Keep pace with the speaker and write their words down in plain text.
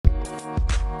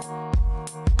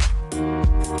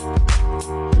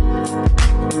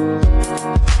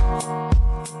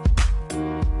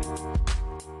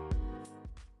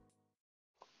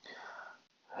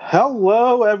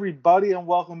Hello, everybody, and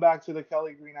welcome back to the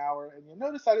Kelly Green Hour. And you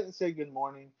notice I didn't say good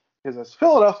morning because, as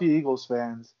Philadelphia Eagles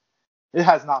fans, it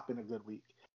has not been a good week.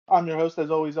 I'm your host, as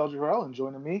always, El Jarrell, and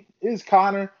joining me is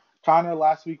Connor. Connor,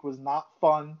 last week was not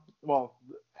fun. Well,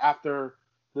 after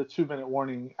the 2-minute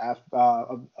warning of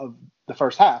the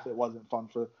first half, it wasn't fun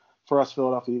for us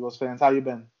Philadelphia Eagles fans. How you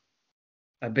been?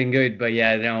 I've been good, but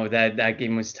yeah, no, that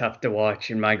game was tough to watch,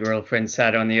 and my girlfriend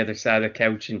sat on the other side of the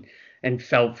couch and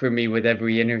felt for me with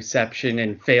every interception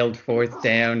and failed fourth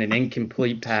down and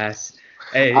incomplete pass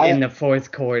I in the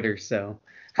fourth quarter. So,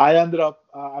 I ended up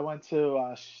I went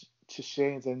to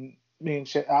Shane's, and me and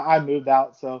Shane, I moved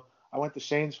out, so I went to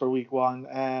Shane's for week one,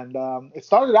 and it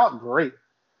started out great,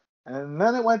 and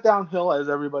then it went downhill, as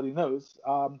everybody knows.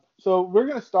 So we're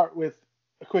gonna start with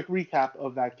a quick recap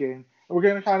of that game, and we're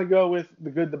gonna kind of go with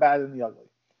the good, the bad, and the ugly.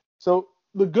 So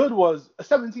the good was a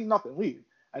 17-0 lead,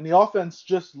 and the offense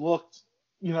just looked,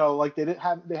 like they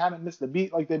hadn't missed a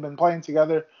beat, like they've been playing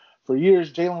together for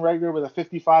years. Jalen Reagor with a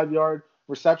 55-yard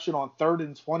reception on 3rd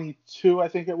and 22, I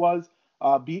think it was,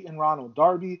 beating Ronald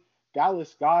Darby.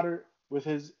 Dallas Goedert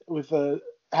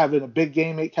having a big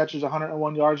game, 8 catches,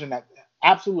 101 yards, and that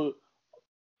absolute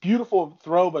beautiful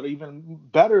throw, but even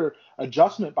better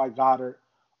adjustment by Goddard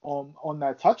on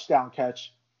that touchdown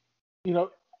catch. You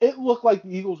know, it looked like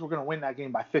the Eagles were going to win that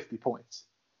game by 50 points.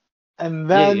 And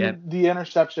yeah, yeah. then the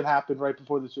interception happened right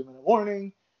before the 2-minute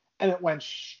warning, and it went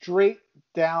straight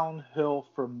downhill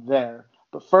from there.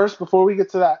 But first, before we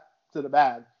get to the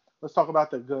bad, let's talk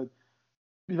about the good.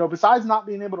 Besides not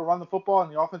being able to run the football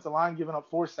and the offensive line giving up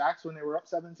 4 sacks when they were up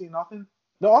 17-0,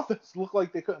 the offense looked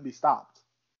like they couldn't be stopped.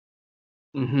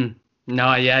 Mm-hmm.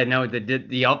 No, yeah, no,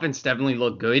 the offense definitely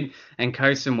looked good, and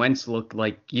Carson Wentz looked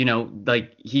like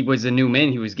he was a new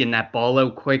man. He was getting that ball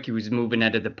out quick. He was moving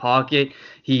out of the pocket.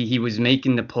 He was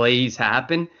making the plays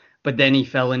happen. But then he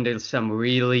fell into some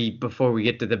really, before we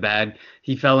get to the bad,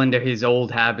 he fell into his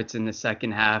old habits in the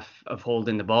second half of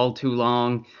holding the ball too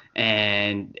long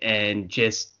and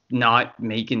just not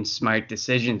making smart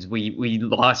decisions. We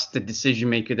lost the decision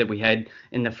maker that we had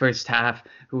in the first half,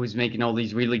 who was making all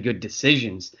these really good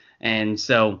decisions. And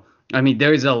so, I mean,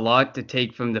 there's a lot to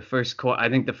take from the first quarter. I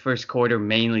think the first quarter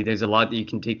mainly, there's a lot that you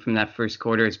can take from that first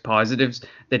quarter as positives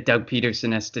that Doug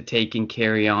Peterson has to take and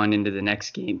carry on into the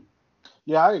next game.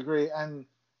 Yeah, I agree. And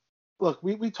look,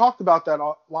 we talked about that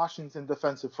Washington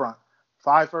defensive front.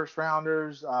 5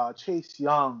 first-rounders, Chase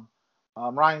Young,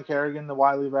 Ryan Kerrigan, the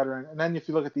wily veteran. And then if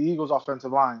you look at the Eagles'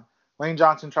 offensive line, Lane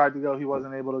Johnson tried to go. He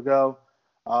wasn't able to go.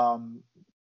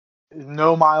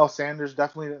 No Miles Sanders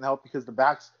definitely didn't help because the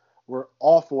backs were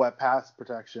awful at pass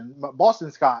protection. But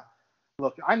Boston Scott,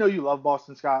 look, I know you love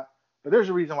Boston Scott, but there's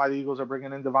a reason why the Eagles are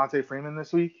bringing in Devontae Freeman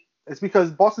this week. It's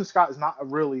because Boston Scott is not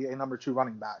really a number 2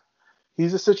 running back.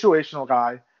 He's a situational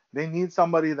guy. They need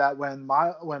somebody that when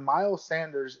Miles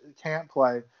Sanders can't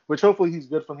play, which hopefully he's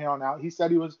good from here on out. He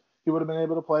said he would have been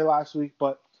able to play last week,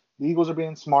 but the Eagles are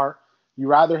being smart. You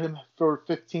rather him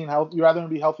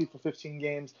be healthy for 15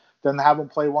 games than have him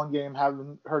play one game, have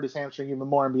him hurt his hamstring even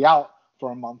more, and be out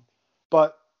for a month.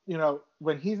 But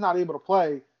when he's not able to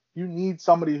play, you need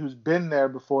somebody who's been there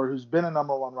before, who's been a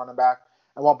number 1 running back.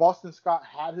 And while Boston Scott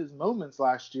had his moments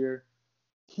last year,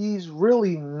 he's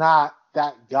really not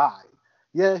that guy.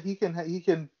 Yeah, he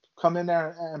can come in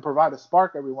there and provide a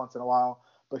spark every once in a while,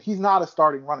 but he's not a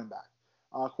starting running back.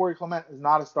 Corey Clement is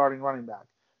not a starting running back.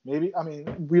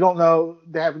 We don't know.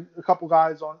 They have a couple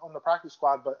guys on the practice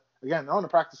squad, but again, they're on the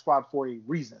practice squad for a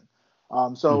reason.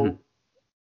 Mm-hmm.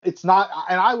 It's not,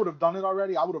 and I would have done it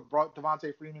already. I would have brought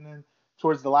Devontae Freeman in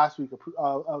towards the last week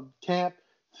of camp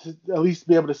to at least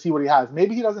be able to see what he has.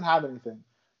 Maybe he doesn't have anything,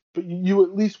 but you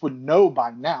at least would know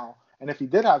by now. And if he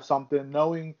did have something,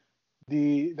 knowing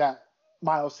that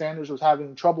Miles Sanders was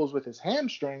having troubles with his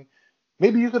hamstring,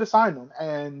 maybe you could have signed him,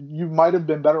 and you might have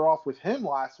been better off with him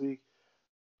last week.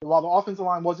 While the offensive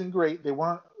line wasn't great, they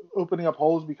weren't opening up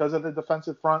holes because of the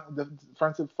defensive front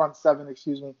seven,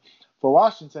 for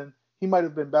Washington. He might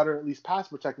have been better, at least pass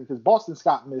protecting, because Boston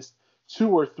Scott missed 2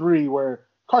 or 3 where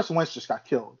Carson Wentz just got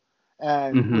killed.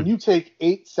 And Mm-hmm. when you take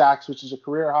 8 sacks, which is a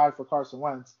career high for Carson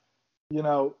Wentz,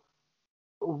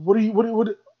 what do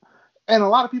you and a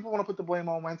lot of people want to put the blame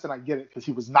on Wentz, and I get it because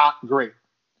he was not great.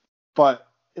 But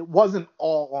it wasn't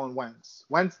all on Wentz.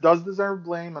 Wentz does deserve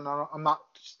blame, and I'm not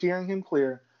steering him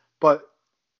clear. But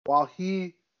while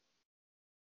he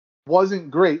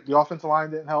wasn't great, the offensive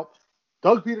line didn't help.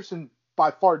 Doug Peterson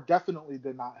by far definitely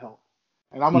did not help.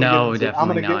 And No, I'm definitely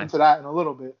gonna get not. into that in a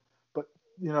little bit. But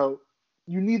you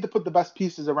need to put the best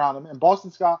pieces around him. And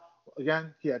Boston Scott,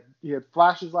 again, he had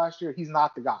flashes last year. He's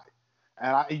not the guy.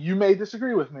 And you may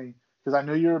disagree with me because I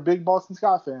know you're a big Boston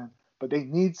Scott fan. but they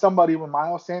need somebody when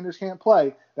Miles Sanders can't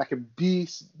play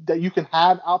that you can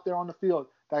have out there on the field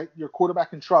that your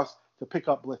quarterback can trust to pick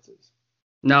up blitzes.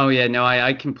 No, yeah, no,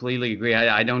 I completely agree.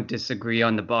 I don't disagree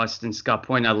on the Boston Scott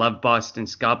point. I love Boston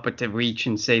Scott, but to reach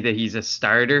and say that he's a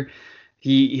starter,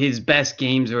 his best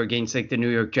games were against like the New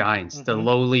York Giants, the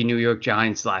lowly New York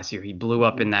Giants last year. He blew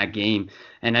up in that game.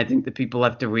 And I think the people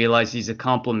have to realize he's a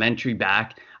complimentary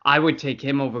back. I would take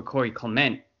him over Corey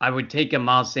Clement. I would take a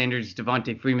Miles Sanders,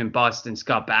 Devontae Freeman, Boston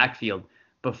Scott backfield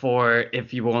before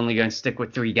if you were only going to stick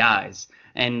with 3 guys.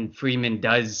 And Freeman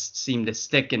does seem to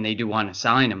stick, and they do want to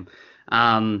sign him.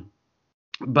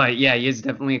 But yeah, he is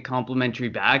definitely a complimentary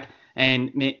back.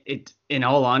 And in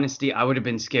all honesty, I would have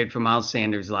been scared for Miles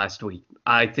Sanders last week.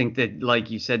 I think that, like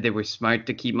you said, they were smart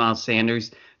to keep Miles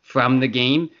Sanders from the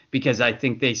game because I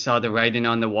think they saw the writing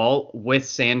on the wall. With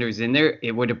Sanders in there,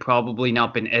 it would have probably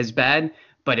not been as bad,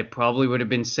 but it probably would have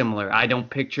been similar. I don't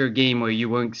picture a game where you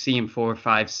weren't seeing 4,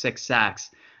 5, 6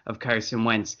 sacks of Carson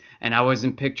Wentz, and I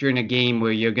wasn't picturing a game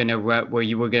where you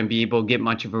were gonna be able to get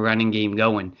much of a running game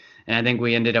going. And I think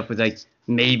we ended up with like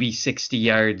maybe 60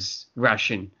 yards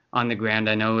rushing on the ground.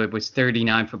 I know it was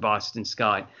 39 for Boston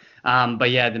Scott. But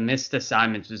yeah, the missed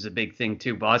assignments was a big thing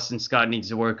too. Boston Scott needs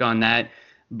to work on that.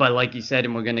 But like you said,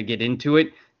 and we're going to get into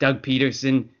it, Doug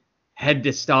Peterson had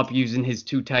to stop using his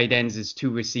 2 tight ends as 2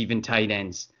 receiving tight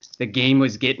ends. The game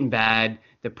was getting bad.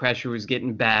 The pressure was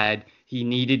getting bad. He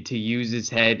needed to use his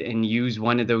head and use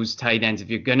one of those tight ends. If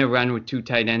you're going to run with 2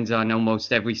 tight ends on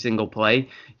almost every single play,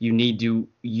 you need to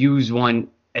use one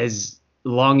as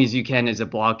long as you can as a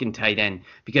blocking tight end,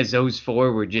 because those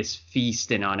 4 were just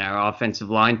feasting on our offensive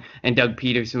line, and Doug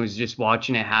Peterson was just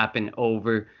watching it happen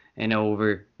over and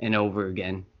over and over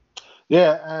again.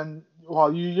 Yeah, and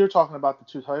while you're talking about the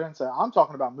 2 tight ends, I'm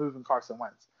talking about moving Carson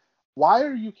Wentz. Why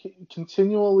are you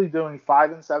continually doing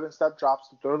 5 and 7 step drops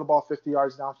to throw the ball 50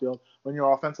 yards downfield when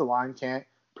your offensive line can't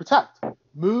protect?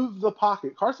 Move the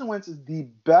pocket. Carson Wentz is the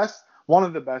best, one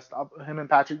of the best, him and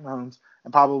Patrick Mahomes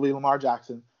and probably Lamar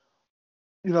Jackson.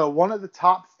 You know, one of the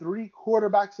top 3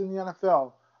 quarterbacks in the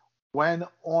NFL when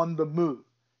on the move.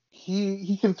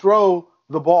 He can throw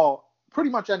the ball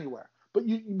pretty much anywhere. But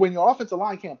when your offensive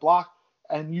line can't block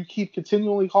and you keep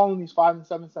continually calling these 5 and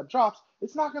 7 step drops,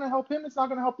 it's not going to help him. It's not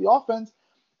going to help the offense.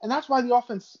 And that's why the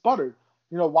offense sputtered.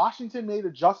 You know, Washington made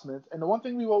adjustments. And the one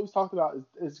thing we've always talked about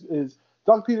is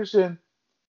Doug Peterson,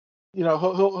 you know,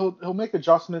 he'll make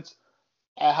adjustments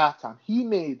at halftime. He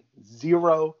made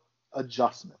 0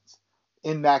 adjustments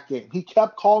in that game. He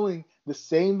kept calling the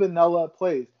same vanilla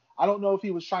plays. I don't know if he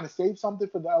was trying to save something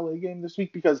for the LA game this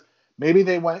week because maybe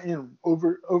they went in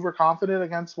overconfident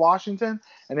against Washington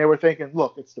and they were thinking,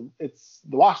 look, it's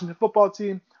the Washington football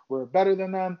team. We're better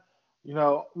than them. You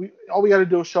know, all we got to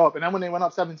do is show up. And then when they went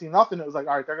up 17-0, it was like,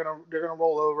 all right, they're gonna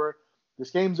roll over. This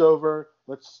game's over.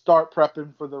 Let's start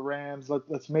prepping for the Rams.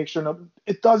 Let's make sure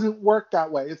it doesn't work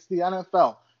that way. It's the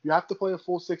NFL. You have to play a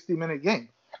full 60-minute game.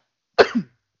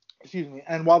 Excuse me.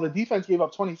 And while the defense gave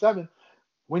up 27,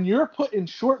 when you're put in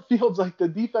short fields like the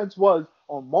defense was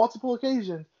on multiple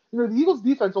occasions, you know, the Eagles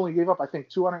defense only gave up, I think,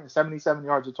 277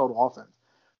 yards of total offense.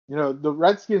 You know, the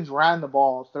Redskins ran the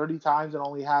ball 30 times and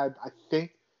only had, I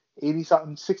think, 60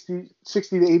 to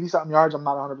 80-something yards. I'm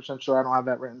not 100% sure. I don't have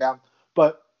that written down.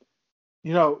 But,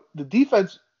 you know, the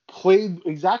defense played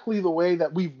exactly the way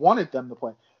that we've wanted them to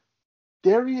play.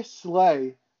 Darius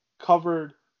Slay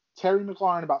covered Terry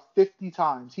McLaurin about 50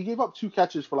 times. He gave up 2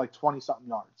 catches for like 20-something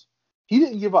yards. He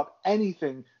didn't give up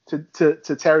anything to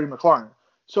Terry McLaurin.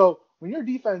 So when your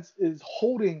defense is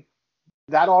holding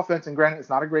that offense, and granted, it's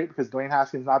not a great because Dwayne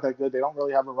Haskins is not that good. They don't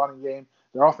really have a running game.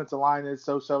 Their offensive line is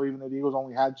so-so, even though the Eagles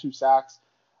only had 2 sacks.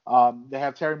 They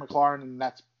have Terry McLaurin, and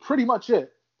that's pretty much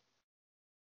it.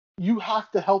 You have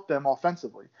to help them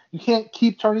offensively. You can't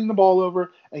keep turning the ball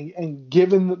over and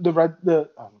giving I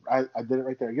did it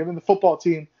right there, giving the football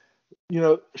team, you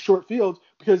know, short fields,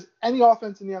 because any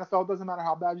offense in the NFL, doesn't matter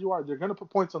how bad you are, they're going to put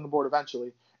points on the board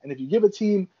eventually. And if you give a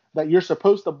team that you're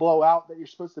supposed to blow out, that you're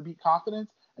supposed to beat confidence,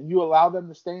 and you allow them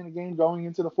to stay in the game going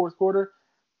into the fourth quarter,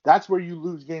 that's where you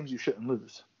lose games you shouldn't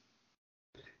lose.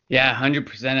 Yeah,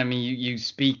 100%. I mean, you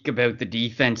speak about the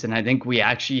defense, and I think we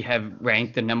actually have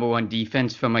ranked the number 1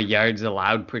 defense from a yards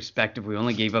allowed perspective. We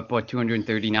only gave up about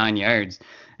 239 yards.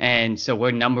 And so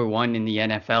we're number 1 in the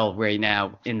NFL right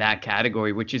now in that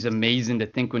category, which is amazing to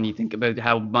think when you think about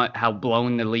how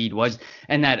blown the lead was.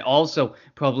 And that also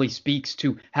probably speaks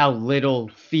to how little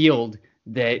field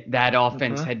that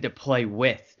offense had to play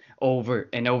with over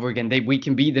and over again. We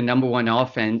can be the number 1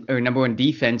 offense or number 1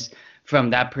 defense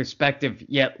from that perspective,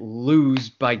 yet lose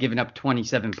by giving up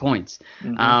 27 points.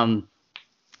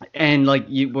 And like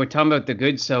we're talking about the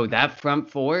good, so that front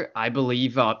four, I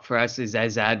believe, for us is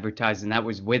as advertised, and that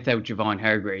was without Javon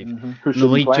Hargrave. Who should be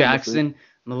Malik playing this week. Jackson,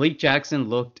 Malik Jackson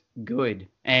looked good,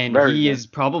 and Very he good. is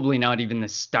probably not even the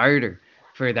starter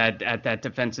for that at that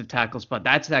defensive tackle spot.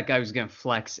 That's that guy who's going to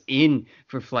flex in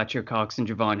for Fletcher Cox and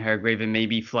Javon Hargrave, and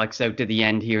maybe flex out to the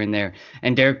end here and there.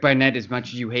 And Derek Barnett, as much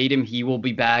as you hate him, he will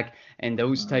be back, and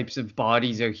those types of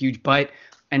bodies are huge. But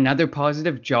another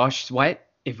positive, Josh Sweat.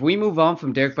 If we move on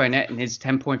from Derek Barnett and his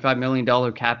 $10.5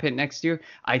 million cap hit next year,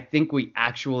 I think we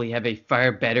actually have a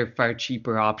far better, far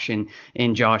cheaper option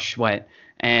in Josh Sweat.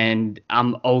 And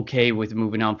I'm okay with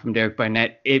moving on from Derek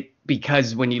Barnett.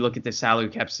 Because when you look at the salary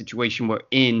cap situation we're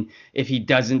in, if he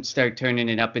doesn't start turning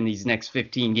it up in these next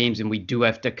 15 games and we do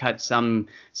have to cut some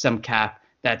cap,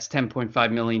 that's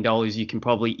 $10.5 million you can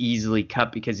probably easily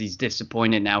cut because he's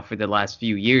disappointed now for the last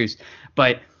few years.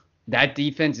 But that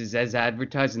defense is as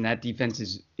advertised, and that defense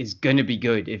is going to be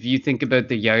good. If you think about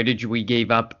the yardage we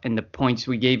gave up and the points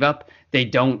we gave up, they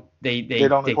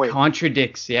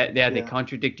contradicts. They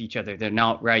contradict each other. They're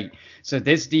not right. So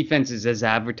this defense is as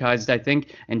advertised, I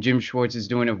think, and Jim Schwartz is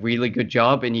doing a really good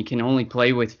job, and you can only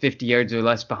play with 50 yards or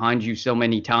less behind you so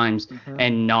many times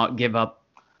and not give up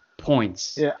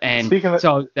points. Yeah. And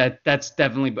so that's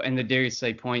definitely, and the Darius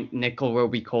Slay point, nickel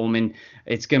Roby Coleman,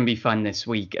 it's going to be fun this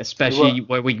week, especially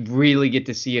where we really get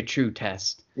to see a true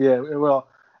test. Yeah, it will.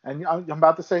 And I'm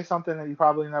about to say something that you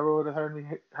probably never would have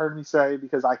heard me say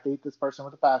because I hate this person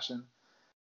with a passion.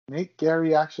 Nate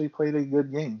Gary actually played a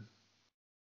good game.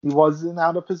 He wasn't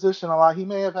out of position a lot. He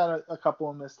may have had a couple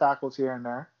of missed tackles here and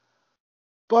there,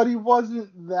 but he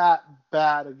wasn't that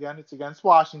bad. Again, it's against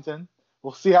Washington.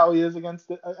 We'll see how he is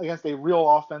against a real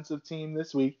offensive team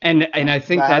this week. And I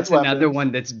think that's another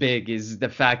one that's big is the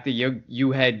fact that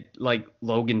you had like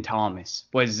Logan Thomas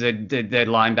was the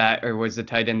linebacker or was the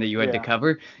tight end that you had to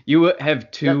cover. You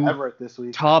have two Everett this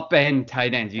week. Top end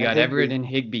tight ends. You got Everett and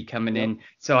Higbee coming in.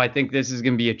 So I think this is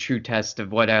going to be a true test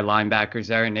of what our linebackers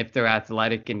are and if they're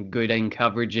athletic and good in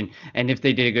coverage and if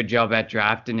they did a good job at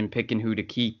drafting and picking who to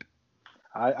keep.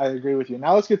 I agree with you.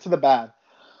 Now let's get to the bad.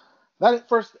 That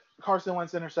first Carson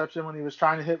Wentz interception when he was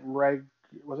trying to hit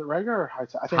was it Reagor or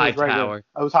Hightower? I think it was Reagor.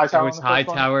 It was Hightower. It was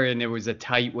Hightower, and it was a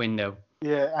tight window.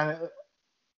 Yeah,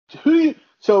 and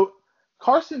so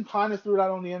Carson kind of threw it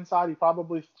out on the inside. He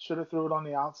probably should have threw it on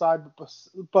the outside,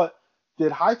 but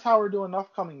did Hightower do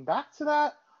enough coming back to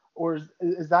that, or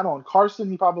is that on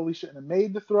Carson? He probably shouldn't have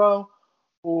made the throw,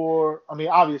 or I mean,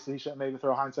 obviously he shouldn't have made the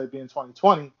throw. Hindsight being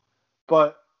 2020,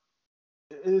 but.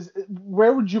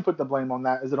 Where would you put the blame on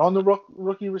that? Is it on the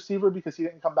rookie receiver because he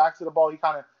didn't come back to the ball? He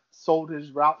kind of sold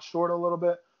his route short a little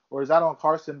bit, or is that on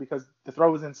Carson because the throw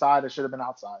was inside? It should have been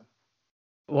outside.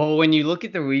 Well, when you look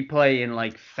at the replay in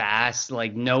like fast,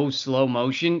 like no slow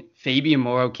motion, Fabian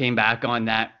Moreau came back on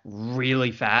that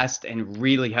really fast and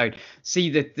really hard. See,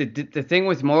 the thing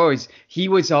with Moreau is he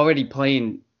was already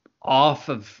playing off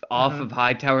of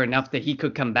Hightower enough that he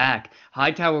could come back.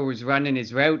 Hightower was running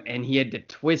his route and he had to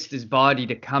twist his body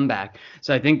to come back.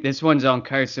 So I think this one's on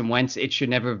Carson Wentz. It should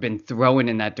never have been thrown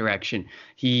in that direction.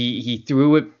 He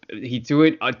threw it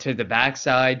to the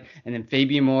backside, and then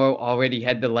Fabian Moreau already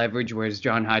had the leverage, whereas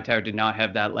John Hightower did not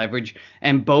have that leverage.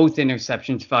 And both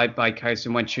interceptions by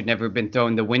Carson Wentz should never have been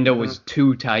thrown. The window was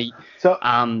too tight. So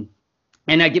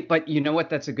but you know what?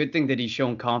 That's a good thing that he's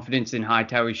shown confidence in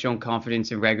Hightower. He's shown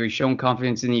confidence in Reagor. He's shown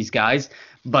confidence in these guys.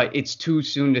 But it's too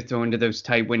soon to throw into those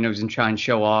tight windows and try and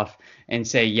show off and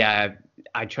say, yeah,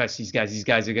 I trust these guys. These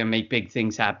guys are going to make big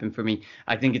things happen for me.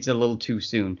 I think it's a little too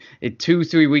soon.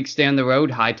 2-3 weeks down the road,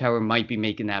 Hightower might be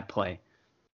making that play.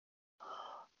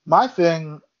 My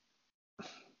thing.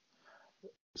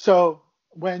 So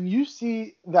when you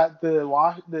see that the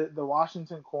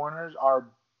Washington corners are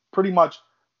pretty much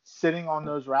sitting on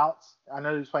those routes. I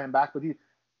know he's playing back, but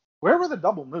where were the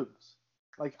double moves?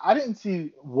 Like, I didn't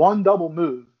see one double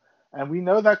move. And we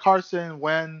know that Carson,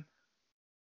 when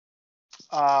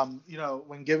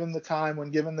given the time,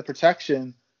 when given the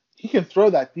protection, he can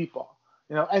throw that deep ball.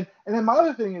 And then my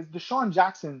other thing is Deshaun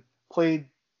Jackson played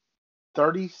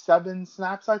 37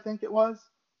 snaps, I think it was.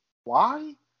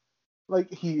 Why?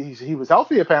 Like, he was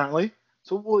healthy apparently.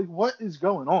 So what is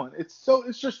going on? It's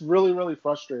just really, really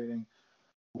frustrating.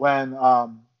 When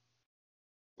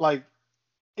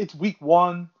it's week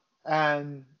one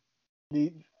and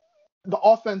the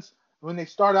offense when they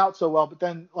start out so well, but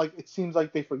then it seems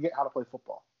like they forget how to play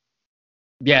football.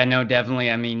 Yeah, no,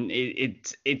 definitely. I mean,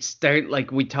 it start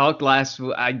like we talked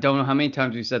I don't know how many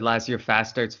times we said last year,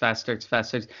 fast starts.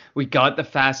 We got the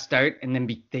fast start and then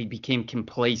they became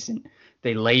complacent.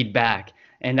 They laid back.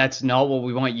 And that's not what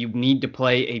we want. You need to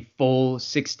play a full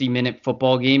 60-minute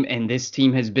football game. And this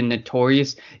team has been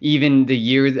notorious. Even the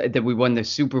year that we won the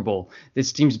Super Bowl,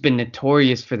 this team's been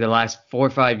notorious for the last 4 or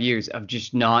 5 years of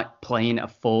just not playing a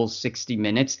full 60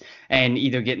 minutes and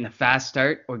either getting a fast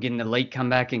start or getting a late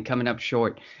comeback and coming up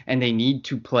short. And they need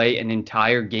to play an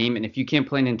entire game. And if you can't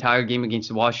play an entire game against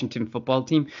the Washington football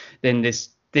team, then this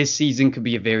season could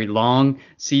be a very long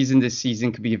season. This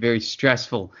season could be a very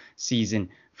stressful season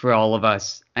for all of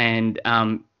us. And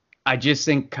I just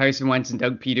think Carson Wentz and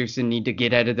Doug Peterson need to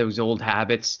get out of those old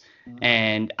habits.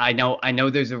 And I know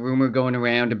there's a rumor going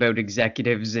around about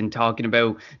executives and talking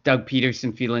about Doug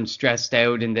Peterson feeling stressed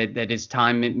out and that his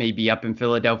time may be up in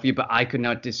Philadelphia, but I could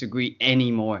not disagree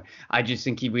anymore. I just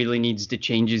think he really needs to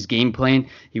change his game plan.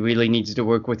 He really needs to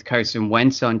work with Carson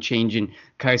Wentz on changing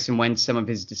Carson Wentz some of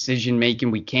his decision making.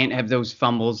 We can't have those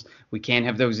fumbles. We can't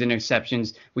have those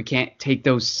interceptions. We can't take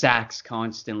those sacks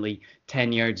constantly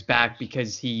 10 yards back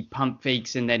because he pump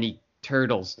fakes and then he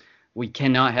turtles. We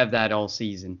cannot have that all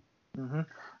season. Mm-hmm.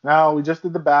 Now, we just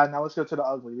did the bad. Now let's go to the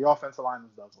ugly. The offensive line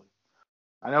was ugly.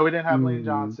 I know we didn't have Lane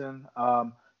Johnson.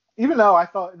 Even though I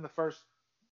thought in the first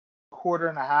quarter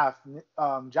and a half,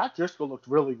 Jack Driscoll looked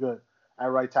really good at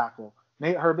right tackle.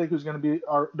 Nate Herbig, who's going to be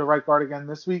the right guard again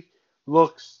this week,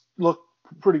 looked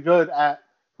pretty good at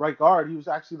right guard. He was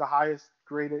actually the highest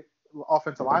graded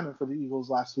offensive lineman for the Eagles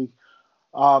last week.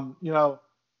 But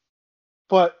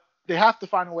they have to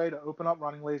find a way to open up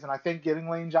running lanes, and I think getting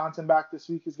Lane Johnson back this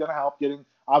week is going to help. Getting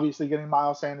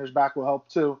Miles Sanders back will help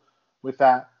too with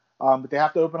that. But they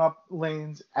have to open up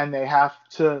lanes, and they have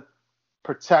to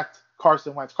protect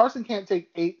Carson Wentz. Carson can't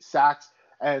take 8 sacks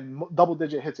and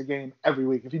double-digit hits a game every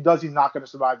week. If he does, he's not going to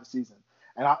survive the season.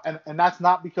 And that's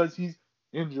not because he's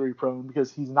injury-prone,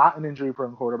 because he's not an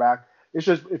injury-prone quarterback. It's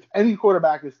just if any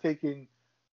quarterback is taking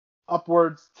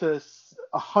upwards to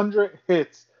 100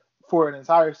 hits for an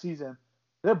entire season,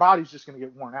 their body's just going to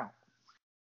get worn out.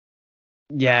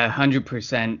 Yeah,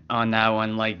 100% on that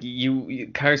one. Like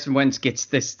Carson Wentz gets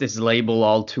this label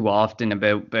all too often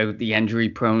about the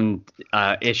injury-prone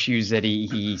issues that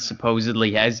he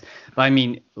supposedly has. But I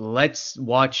mean, let's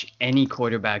watch any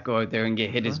quarterback go out there and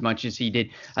get hit as much as he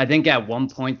did. I think at one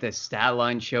point the stat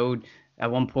line showed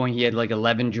at one point he had like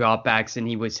 11 dropbacks and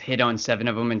he was hit on 7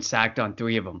 of them and sacked on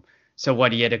 3 of them. So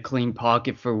he had a clean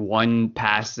pocket for 1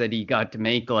 pass that he got to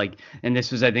make. And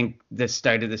this was, I think, the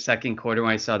start of the second quarter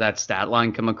when I saw that stat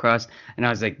line come across, and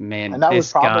I was like, man, and that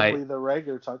this was probably the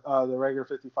Rager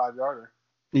 55-yarder.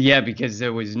 Yeah, because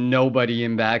there was nobody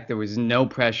in back, there was no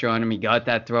pressure on him. He got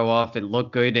that throw off. It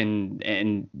looked good,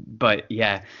 but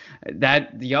yeah,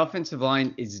 that the offensive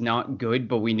line is not good.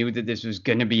 But we knew that this was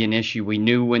going to be an issue. We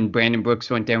knew when Brandon Brooks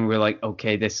went down, we were like,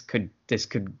 okay,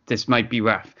 this might be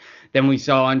rough. Then we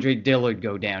saw Andre Dillard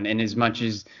go down. And as much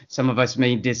as some of us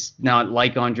may not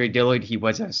like Andre Dillard, he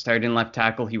was a starting left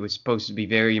tackle. He was supposed to be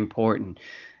very important.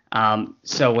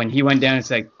 So when he went down,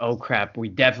 it's like, oh, crap, we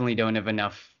definitely don't have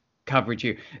enough coverage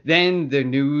here. Then the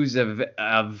news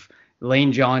of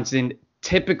Lane Johnson,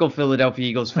 typical Philadelphia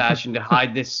Eagles fashion, to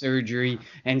hide this surgery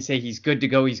and say he's good to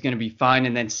go, he's going to be fine.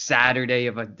 And then Saturday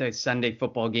of the Sunday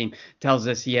football game tells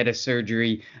us he had a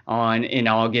surgery in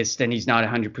August and he's not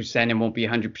 100% and won't be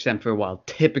 100% for a while.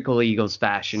 Typical Eagles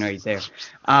fashion right there.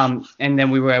 And then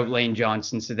we were out Lane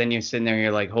Johnson. So then you're sitting there and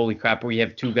you're like, holy crap, we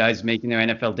have 2 guys making their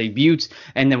NFL debuts.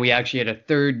 And then we actually had a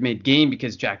third mid-game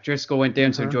because Jack Driscoll went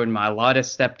down. So Jordan Mailata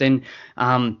stepped in.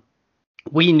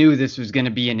 We knew this was going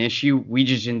to be an issue. We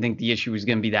just didn't think the issue was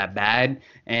going to be that bad.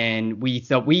 And we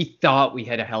thought we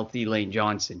had a healthy Lane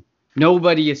Johnson.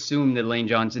 Nobody assumed that Lane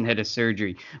Johnson had a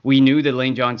surgery. We knew that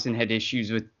Lane Johnson had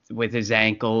issues with his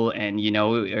ankle and,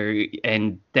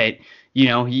 that,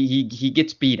 he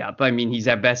gets beat up. I mean, he's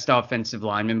our best offensive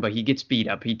lineman, but he gets beat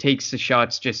up. He takes the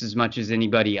shots just as much as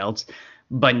anybody else.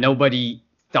 But nobody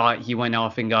thought he went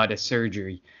off and got a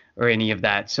surgery or any of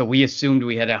that. So we assumed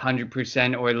we had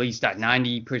 100% or at least a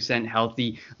 90%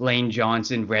 healthy Lane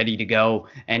Johnson ready to go,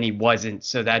 and he wasn't.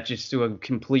 So that just threw a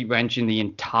complete wrench in the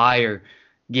entire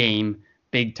game,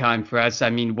 big time for us. I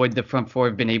mean, would the front four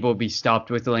have been able to be stopped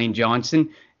with Lane Johnson?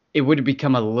 It would have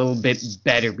become a little bit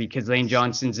better because Lane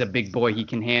Johnson's a big boy. He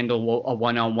can handle a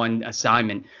one-on-one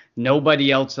assignment. Nobody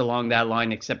else along that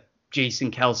line except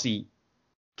Jason Kelce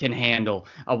can handle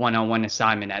a one-on-one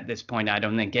assignment at this point, I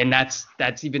don't think. And that's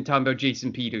even talking about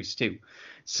Jason Peters too.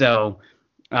 So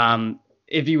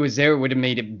if he was there, it would have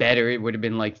made it better. It would have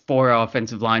been like 4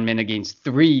 offensive linemen against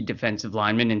 3 defensive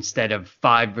linemen instead of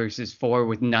 5 versus 4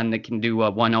 with none that can do a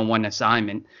one-on-one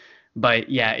assignment. But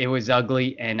yeah, it was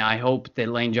ugly. And I hope that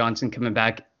Lane Johnson coming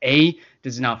back, A,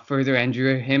 does not further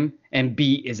injure him, and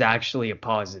B, is actually a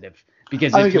positive.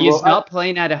 Because I if think it he is will. not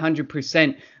playing at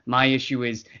 100%, my issue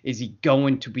is he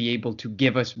going to be able to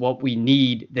give us what we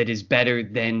need that is better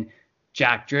than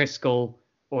Jack Driscoll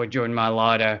or Jordan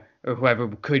Mailata or whoever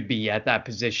could be at that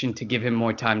position to give him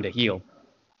more time to heal?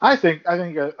 I think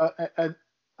a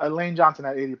Lane Johnson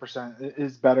at 80%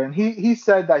 is better, and he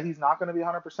said that he's not going to be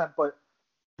 100%, but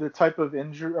the type of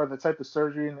injury or the type of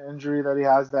surgery and injury that he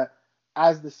has, that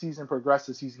as the season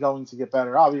progresses, he's going to get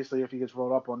better. Obviously, if he gets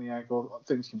rolled up on the ankle,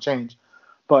 things can change.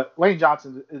 But Lane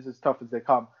Johnson is as tough as they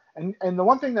come. And the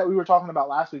one thing that we were talking about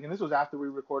last week, and this was after we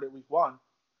recorded week 1,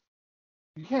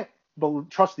 you can't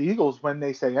trust the Eagles when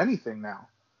they say anything now.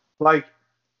 Like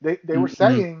they were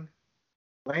saying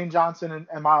Lane Johnson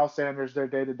and Miles Sanders, they're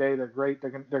day to day, they're great,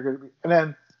 they're going to be, and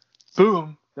then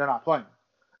boom, they're not playing.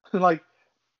 Like,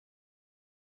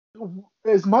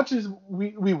 as much as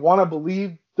we want to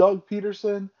believe Doug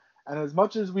Peterson, and as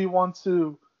much as we want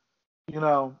to,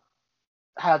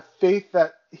 have faith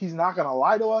that he's not going to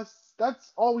lie to us,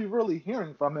 that's all we're really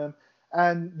hearing from him.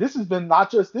 And this has been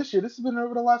not just this year, this has been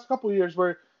over the last couple of years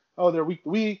where, they're week to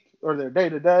week or they're day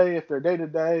to day. If they're day to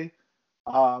day,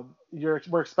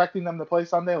 we're expecting them to play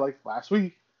Sunday, like last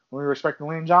week when we were expecting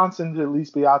Lane Johnson to at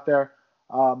least be out there,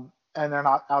 and they're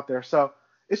not out there. So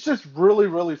it's just really,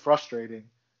 really frustrating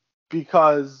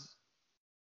because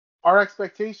our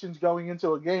expectations going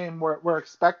into a game where we're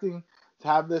expecting to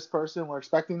have this person, we're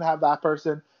expecting to have that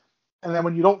person, and then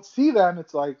when you don't see them,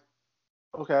 it's like,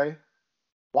 okay,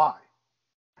 why?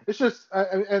 It's just,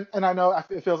 and I know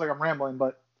it feels like I'm rambling,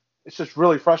 but it's just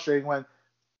really frustrating when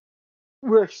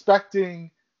we're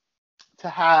expecting to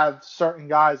have certain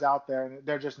guys out there and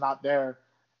they're just not there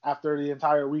after the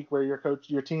entire week where your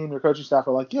team, your coaching staff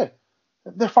are like, yeah,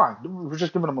 they're fine. We're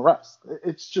just giving them a rest.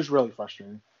 It's just really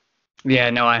frustrating.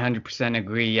 Yeah, no, I 100%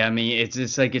 agree. I mean, it's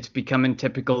just like it's becoming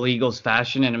typical Eagles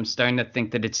fashion, and I'm starting to think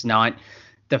that it's not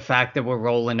the fact that we're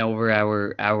rolling over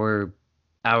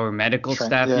our medical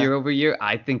staff year over year.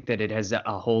 I think that it has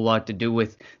a whole lot to do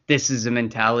with this is a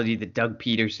mentality that Doug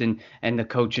Peterson and the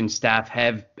coaching staff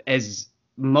have. As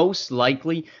most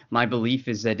likely, my belief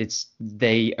is that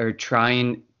they are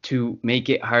trying to make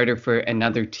it harder for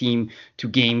another team to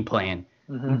game plan.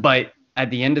 But at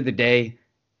the end of the day,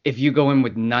 if you go in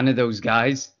with none of those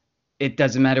guys, it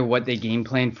doesn't matter what they game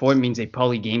plan for. It means they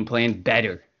probably game plan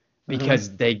better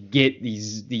because they get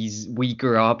these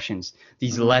weaker options,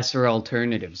 these lesser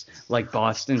alternatives like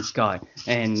Boston Scott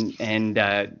and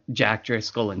Jack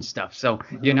Driscoll and stuff. So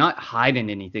you're not hiding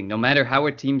anything. No matter how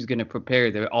a team's going to prepare,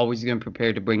 they're always going to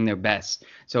prepare to bring their best.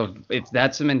 So if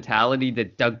that's a mentality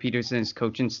that Doug Peterson and his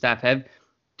coaching staff have,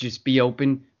 just be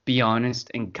open, be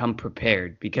honest, and come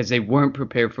prepared, because they weren't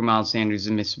prepared for Miles Sanders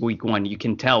in this week 1. You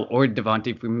can tell, or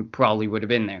Devontae Freeman probably would have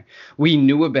been there. We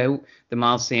knew about the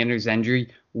Miles Sanders injury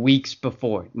weeks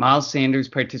before. Miles Sanders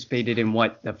participated in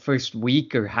the first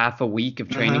week or half a week of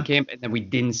training camp, and then we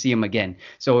didn't see him again.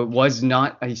 So it was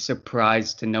not a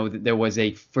surprise to know that there was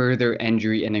a further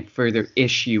injury and a further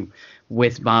issue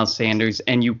with Miles Sanders,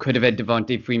 and you could have had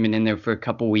Devontae Freeman in there for a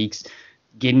couple weeks,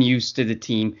 getting used to the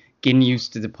team, getting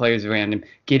used to the players around him,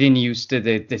 getting used to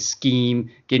the scheme,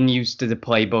 getting used to the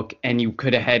playbook, and you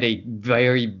could have had a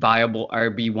very viable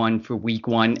RB1 for week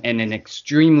 1 and an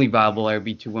extremely viable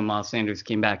RB2 when Miles Sanders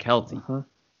came back healthy.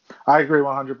 I agree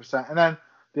 100%. And then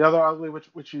the other ugly,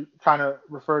 which you kind of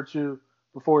referred to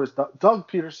before, is Doug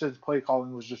Peterson's play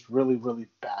calling was just really, really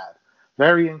bad.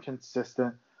 Very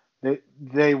inconsistent.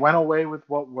 They went away with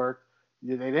what worked.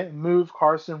 They didn't move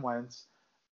Carson Wentz.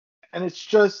 And it's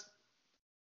just,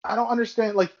 I don't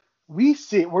understand. Like, we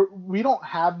see it. We don't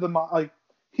have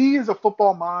he is a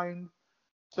football mind,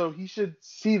 so he should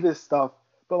see this stuff.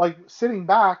 But, like, sitting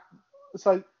back, it's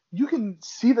like you can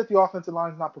see that the offensive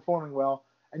line is not performing well,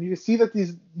 and you can see that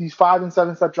these 5 and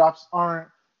 7 step drops aren't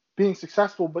being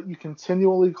successful, but you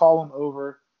continually call them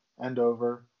over and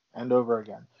over and over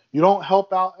again. You don't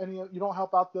help out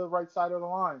the right side of the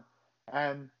line.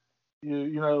 And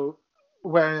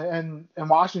when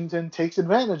Washington takes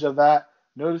advantage of that,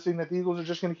 noticing that the Eagles are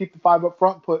just going to keep the 5 up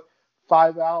front, put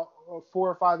 5 out, or 4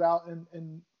 or 5 out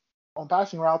on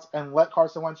passing routes, and let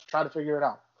Carson Wentz try to figure it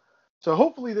out. So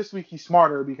hopefully this week he's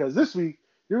smarter, because this week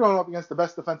you're going up against the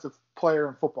best defensive player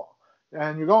in football.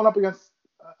 And you're going up against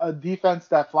a defense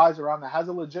that flies around, that has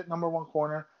a legit number 1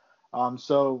 corner.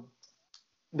 So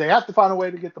they have to find a way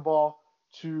to get the ball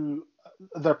to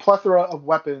their plethora of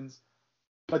weapons,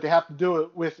 but they have to do it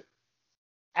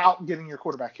without getting your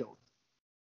quarterback killed.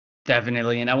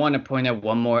 Definitely, and I want to point out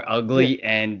one more ugly,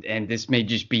 and this may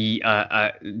just be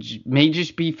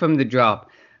from the drop,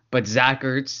 but Zach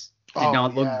Ertz did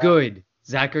not look good.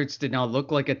 Zach Ertz did not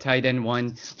look like a tight end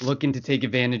 1 looking to take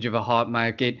advantage of a hot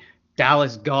market.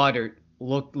 Dallas Goedert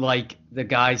looked like the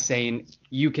guy saying,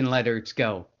 you can let Ertz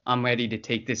go. I'm ready to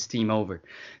take this team over.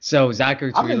 So Zach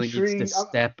Ertz I'm really needs to intrigued.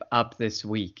 step up this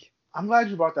week. I'm glad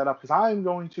you brought that up because I'm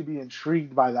going to be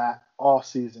intrigued by that all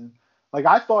season. Like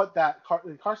I thought that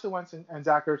Carson Wentz and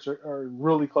Zach Ertz are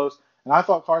really close, and I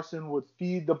thought Carson would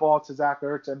feed the ball to Zach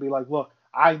Ertz and be like, "Look,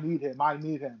 I need him. I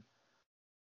need him."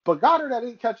 But Goddard had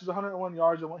 8 catches, 101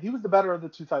 yards, and he was the better of the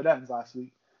two tight ends last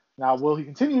week. Now, will he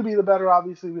continue to be the better?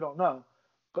 Obviously, we don't know.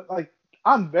 But like,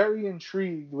 I'm very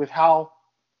intrigued with how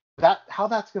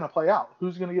that's going to play out.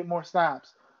 Who's going to get more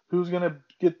snaps? Who's going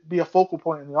to be a focal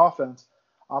point in the offense?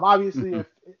 Obviously,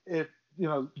 if you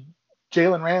know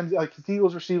Jalen Ramsey, like the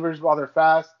Eagles receivers, while they're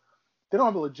fast, they don't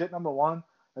have a legit number one.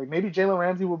 Like maybe Jalen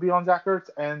Ramsey will be on Zach Ertz,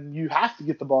 and you have to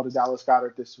get the ball to Dallas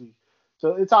Goedert this week.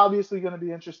 So it's obviously going to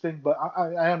be interesting, but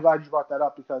I am glad you brought that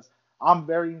up because I'm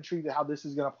very intrigued at how this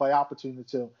is going to play out between the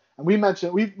two. And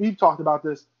we've talked about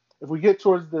this. If we get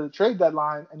towards the trade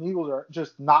deadline and the Eagles are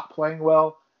just not playing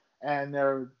well, and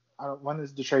when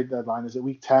is the trade deadline? Is it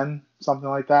week 10, something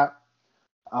like that?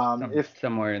 If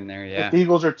somewhere in there, yeah. If the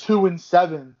Eagles are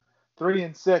 2-7,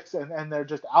 3-6, and they're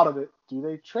just out of it, do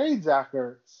they trade Zach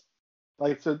Ertz?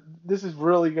 Like, so this is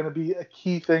really going to be a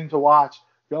key thing to watch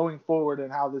going forward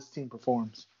and how this team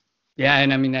performs. Yeah,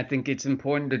 and I mean, I think it's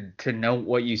important to note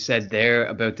what you said there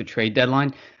about the trade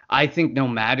deadline. I think no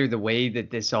matter the way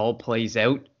that this all plays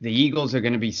out, the Eagles are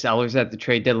going to be sellers at the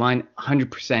trade deadline,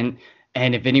 100%.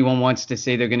 And if anyone wants to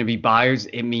say they're going to be buyers,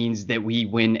 it means that we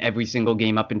win every single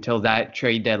game up until that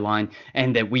trade deadline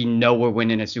and that we know we're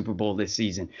winning a Super Bowl this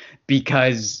season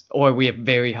or we have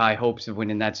very high hopes of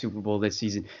winning that Super Bowl this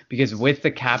season because with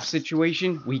the cap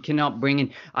situation, we cannot bring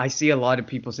in. I see a lot of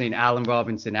people saying Allen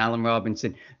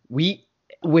Robinson.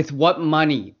 With what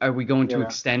money are we going to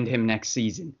extend him next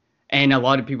season? And a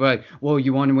lot of people are like, well,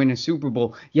 you want to win a Super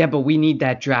Bowl. Yeah, but we need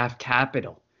that draft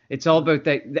capital. It's all about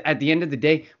that. At the end of the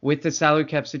day, with the salary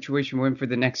cap situation we're in for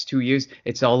the next 2 years,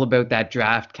 it's all about that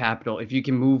draft capital. If you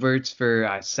can move Ertz for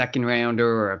a second rounder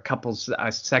or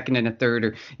a second and a third,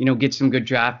 or get some good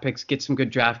draft picks, get some good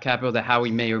draft capital that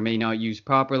Howie may or may not use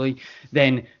properly,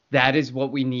 then that is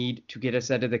what we need to get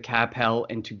us out of the cap hell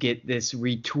and to get this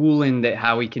retooling that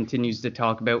Howie continues to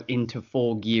talk about into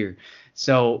full gear.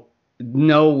 So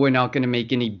no, we're not going to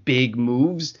make any big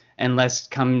moves unless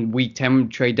come week 10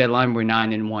 trade deadline, we're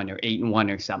 9-1 or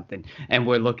 8-1 or something. And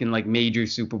we're looking like major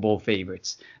Super Bowl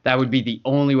favorites. That would be the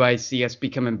only way I see us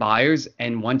becoming buyers.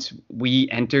 And once we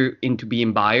enter into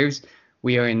being buyers,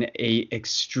 we are in a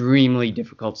extremely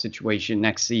difficult situation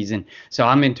next season. So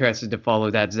I'm interested to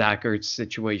follow that Zach Ertz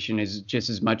situation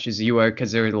just as much as you are,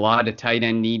 because there are a lot of tight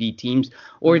end needy teams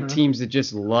or teams that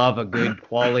just love a good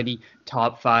quality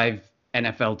top 5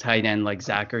 NFL tight end like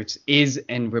Zach Ertz is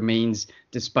and remains,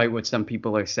 despite what some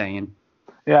people are saying.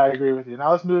 Yeah, I agree with you.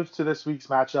 Now let's move to this week's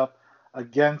matchup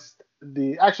against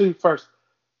first,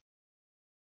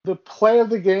 the play of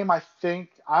the game, I think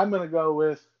I'm going to go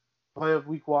with play of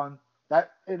week 1.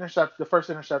 The first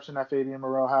interception that Fabian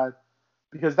Moreau had,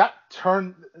 because that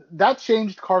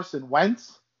changed Carson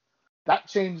Wentz. That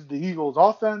changed the Eagles'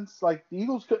 offense. Like, the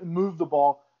Eagles couldn't move the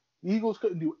ball. The Eagles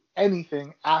couldn't do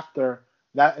anything after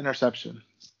that interception.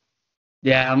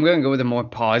 Yeah, I'm going to go with a more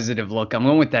positive look. I'm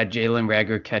going with that Jalen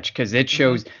Reagor catch because it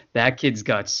shows that kid's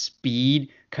got speed.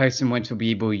 Carson Wentz will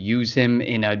be able to use him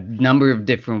in a number of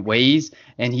different ways,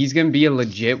 and he's going to be a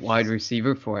legit wide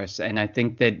receiver for us. And I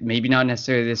think that maybe not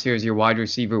necessarily this year as your wide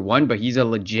receiver 1, but he's a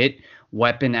legit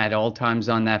weapon at all times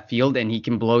on that field, and he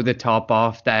can blow the top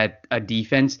off a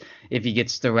defense if he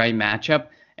gets the right matchup.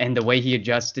 And the way he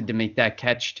adjusted to make that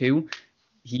catch too,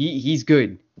 he's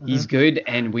good. He's good,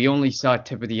 and we only saw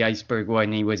tip of the iceberg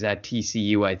when he was at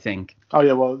TCU, I think. Oh,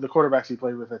 yeah, well, the quarterbacks he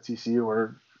played with at TCU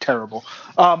were terrible.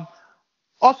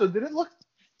 Also, did it look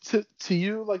to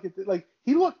you like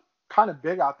he looked kind of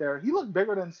big out there? He looked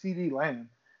bigger than CeeDee Lamb.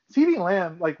 CeeDee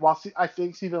Lamb, while I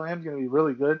think CeeDee Lamb's going to be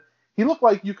really good, he looked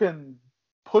like you can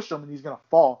push him and he's going to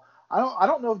fall. I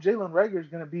don't know if Jalen Reagor is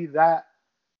going to be that.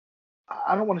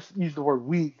 I don't want to use the word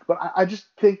weak, but I just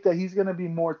think that he's going to be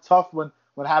more tough when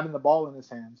having the ball in his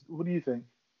hands. What do you think?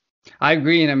 I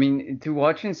agree, and I mean, through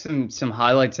watching some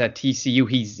highlights at TCU,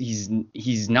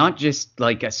 he's not just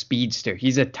like a speedster.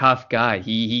 He's a tough guy.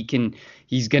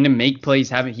 He's gonna make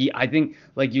plays. I think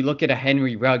like you look at a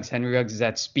Henry Ruggs. Henry Ruggs is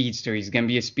that speedster. He's gonna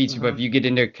be a speedster. But if you get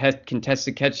into a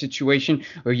contested catch situation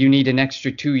or you need an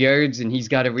extra 2 yards and he's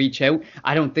got to reach out,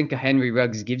 I don't think a Henry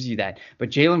Ruggs gives you that.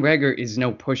 But Jalen Reagor is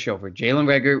no pushover. Jalen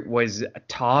Reagor was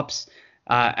tops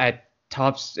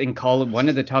in college, one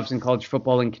of the tops in college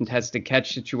football in contested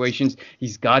catch situations.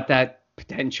 He's got that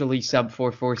potentially sub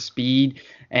 4.4 speed,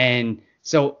 and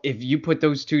So if you put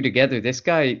those two together, this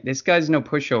guy's no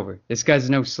pushover. This guy's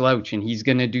no slouch, and he's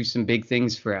gonna do some big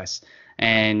things for us.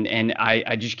 And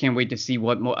I just can't wait to see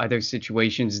what more other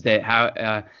situations that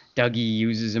how Dougie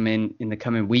uses him in the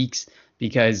coming weeks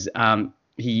because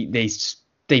he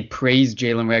they praised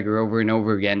Jalen Reagor over and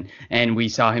over again, and we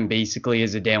saw him basically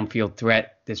as a downfield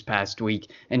threat this past week.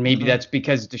 And maybe Mm-hmm. that's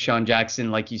because Deshaun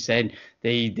Jackson, like you said,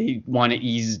 they want to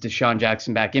ease Deshaun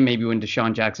Jackson back in. Maybe when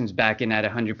Deshaun Jackson's back in at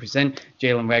 100%,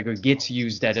 Jalen Reagor gets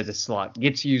used out of the slot,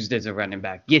 gets used as a running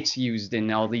back, gets used in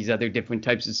all these other different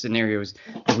types of scenarios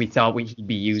that we thought he'd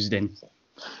be used in.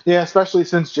 Yeah, especially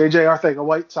since J.J.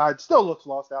 Arcega-Whiteside still looks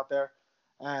lost out there,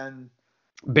 and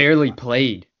Barely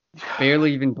played,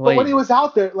 barely even but when he played. was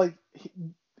out there,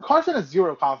 Carson has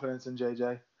zero confidence in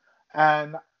J.J.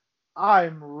 And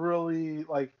I'm really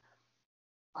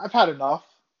I've had enough,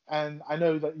 and I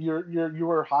know that you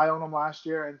were high on him last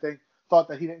year and thought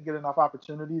that he didn't get enough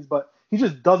opportunities, but he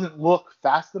just doesn't look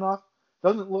fast enough.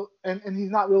 Doesn't look, and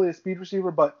he's not really a speed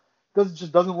receiver, but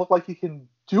doesn't look like he can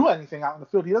do anything out in the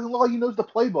field. He doesn't look like he knows the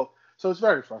playbook, so it's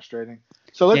very frustrating.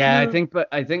 So let's Yeah, move. but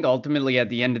I think ultimately at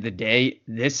the end of the day,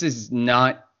 this is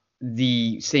not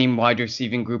the same wide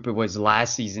receiving group it was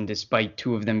last season, despite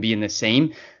two of them being the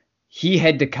same. He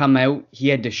had to come out, he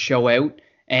had to show out,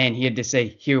 and he had to say,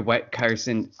 "Here, what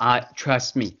Carson,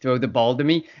 trust me, throw the ball to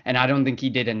me." And I don't think he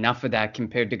did enough of that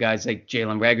compared to guys like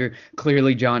Jalen Reagor,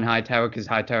 clearly John Hightower, because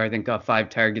Hightower I think got 5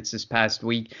 targets this past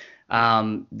week.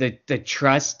 The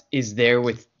trust is there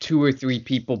with two or three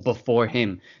people before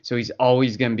him, so he's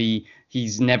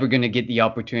never going to get the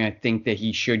opportunity I think that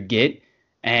he should get,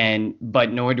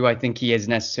 but nor do I think he has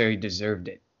necessarily deserved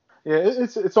it. Yeah,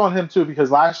 it's on him too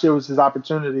because last year was his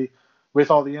opportunity with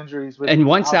all the injuries with And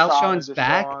Alshon and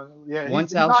Deshaun. Yeah,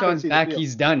 Once he's not going to Alshon's see the back, field.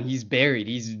 he's done. He's buried.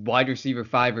 He's wide receiver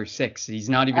 5 or 6. He's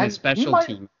not even a And he special might,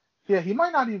 team. yeah, he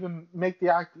might not even make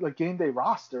the game day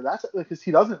roster. That's because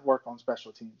he doesn't work on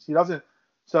special teams. He doesn't.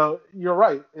 So you're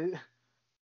right.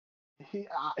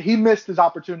 He missed his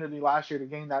opportunity last year to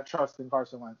gain that trust in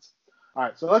Carson Wentz. All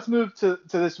right, so let's move to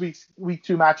this week's week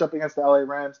 2 matchup against the LA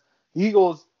Rams. The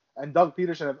Eagles and Doug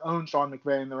Peterson have owned Sean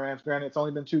McVay and the Rams. Granted, it's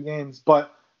only been 2 games,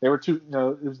 but they were two.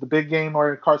 It was the big game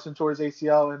where Carson tore his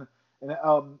ACL in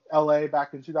LA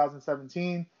back in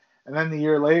 2017, and then the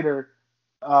year later,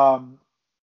 um,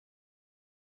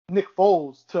 Nick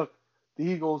Foles took the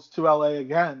Eagles to LA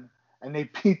again, and they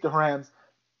beat the Rams.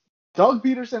 Doug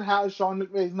Peterson has Sean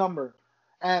McVay's number,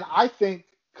 and I think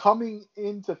coming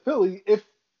into Philly, if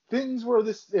things were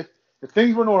if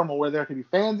things were normal, where there could be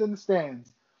fans in the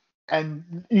stands,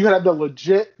 and you could have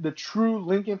the true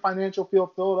Lincoln Financial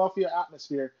Field Philadelphia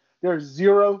atmosphere, there's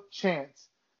zero chance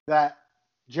that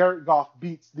Jared Goff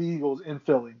beats the Eagles in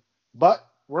Philly. But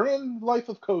we're in life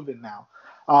of COVID now,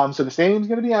 so the stadium's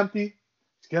going to be empty.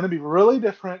 It's going to be really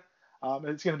different.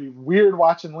 It's going to be weird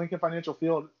watching Lincoln Financial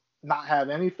Field not have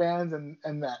any fans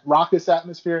and that raucous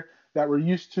atmosphere that we're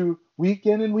used to week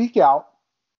in and week out.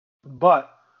 But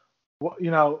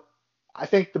I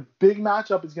think the big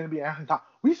matchup is going to be Aaron Donald.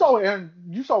 You saw what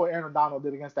Aaron Donald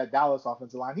did against that Dallas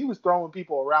offensive line. He was throwing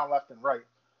people around left and right.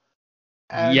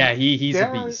 And Yeah, he's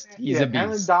a beast. He's a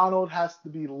Aaron beast. Donald has to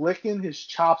be licking his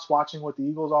chops watching what the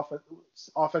Eagles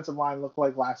offensive line looked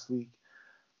like last week.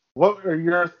 What are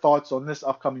your thoughts on this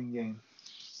upcoming game?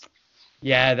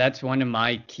 Yeah, that's one of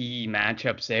my key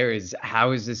matchups there is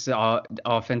how is this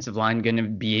offensive line going to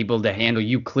be able to handle?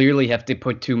 You clearly have to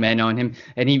put 2 men on him,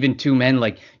 and even 2 men,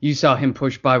 like you saw him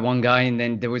push by one guy, and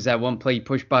then there was that one play he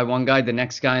pushed by one guy, the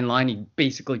next guy in line, he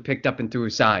basically picked up and threw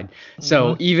aside. Mm-hmm.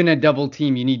 So even a double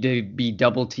team, you need to be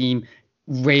double team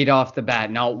right off the bat,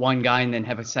 not one guy and then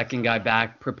have a second guy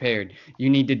back prepared. You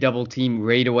need to double team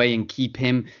right away and keep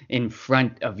him in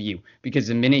front of you because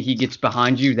the minute he gets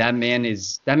behind you, that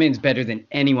man's better than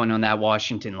anyone on that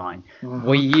Washington line.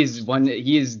 Boy, Mm-hmm.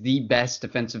 he is the best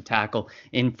defensive tackle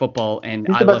in football, and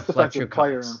He's I the best love Fletcher defensive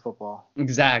player in Cox. football.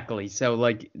 Exactly. So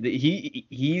like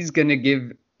he's gonna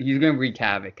wreak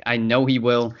havoc. I know he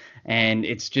will, and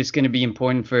it's just gonna be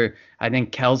important for I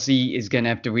think Kelsey is gonna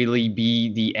have to really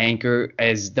be the anchor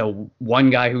as the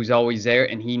one guy who's always there,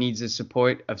 and he needs the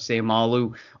support of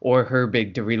Samalu or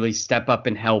Herbig to really step up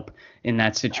and help in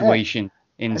that situation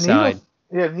And the inside.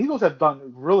 Eagles have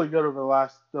done really good over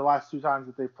the last 2 times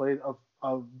that they've played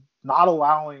of not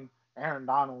allowing Aaron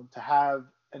Donald to have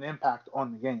an impact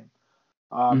on the game.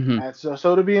 Hmm. And so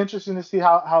it'll be interesting to see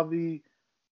how the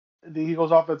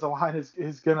Eagles offensive line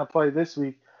is going to play this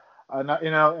week. And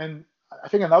I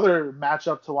think another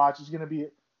matchup to watch is going to be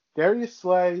Darius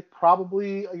Slay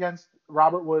probably against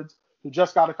Robert Woods, who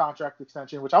just got a contract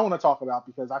extension, which I want to talk about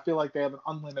because I feel like they have an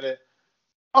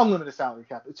unlimited salary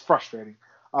cap. It's frustrating.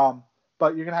 Um,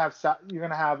 but you're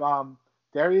gonna have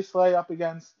Darius Slay up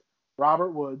against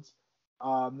Robert Woods,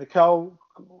 Nickel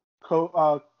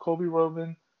Kobe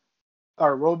Robin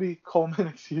or Roby Coleman,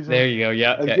 excuse me. There you go.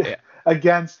 Yeah.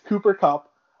 Against Cooper Kupp.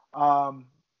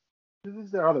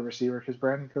 Who's their other receiver? Because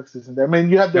Brandon Cooks isn't there. I mean,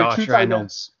 you have their two tight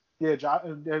ends. Yeah,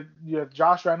 you have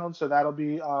Josh Reynolds, so that'll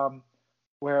be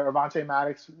where Avonte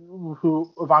Maddox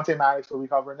will be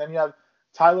covering. Then you have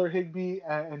Tyler Higbee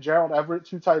and Gerald Everett,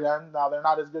 two tight ends. Now they're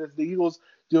not as good as the Eagles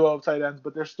duo of tight ends,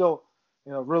 but they're still,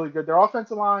 really good. Their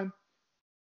offensive line,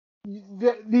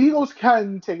 the Eagles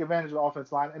can take advantage of the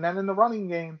offensive line, and then in the running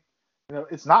game,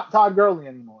 it's not Todd Gurley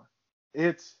anymore.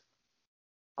 It's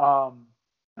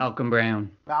Malcolm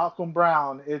Brown.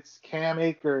 It's Cam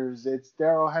Akers. It's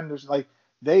Darrell Henderson. Like,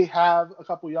 they have a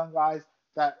couple young guys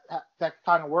that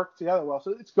kind of work together well.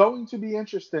 So it's going to be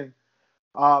interesting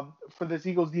for this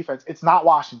Eagles defense. It's not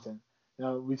Washington.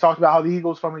 We talked about how the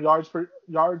Eagles, from a yards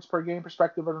per game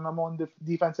perspective, are the number one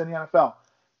defense in the NFL.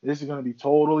 This is going to be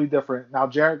totally different. Now,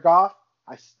 Jared Goff,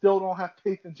 I still don't have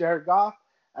faith in Jared Goff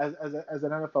as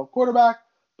an NFL quarterback.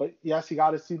 But yes, he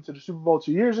got his team to the Super Bowl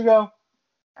 2 years ago,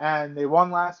 and they won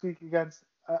last week against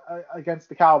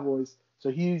the Cowboys.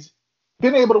 So he's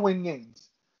been able to win games.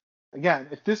 Again,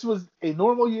 if this was a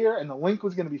normal year and the link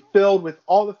was going to be filled with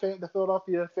all the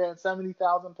Philadelphia fans,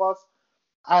 70,000 plus,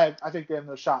 I think they have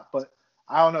no shot. But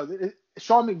I don't know.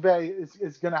 Sean McVay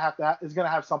is going to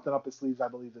have something up his sleeves, I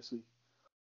believe, this week.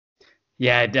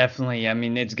 Yeah, definitely. I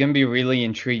mean, it's going to be a really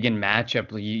intriguing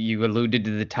matchup. You alluded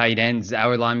to the tight ends.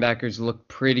 Our linebackers looked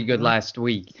pretty good last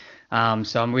week.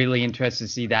 So I'm really interested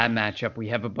to see that matchup. We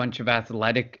have a bunch of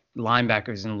athletic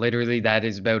linebackers, and literally that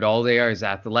is about all they are, is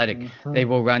athletic. Mm-hmm. They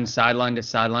will run sideline to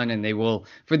sideline, and they will,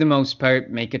 for the most part,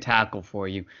 make a tackle for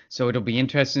you. So it'll be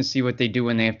interesting to see what they do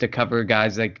when they have to cover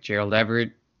guys like Gerald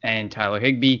Everett and Tyler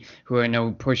Higbee, who are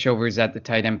no pushovers at the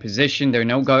tight end position. They're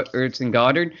no Ertz and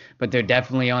Goddard, but they're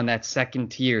definitely on that second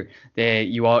tier.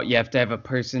 You have to have a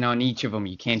person on each of them.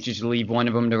 You can't just leave one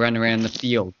of them to run around the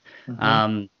field.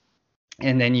 Mm-hmm.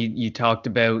 And then you talked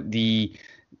about the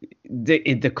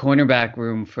cornerback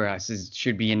room for us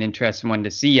should be an interesting one to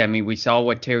see. I mean, we saw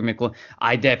what Terry McLaurin.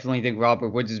 I definitely think Robert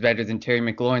Woods is better than Terry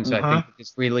McLaurin, so I think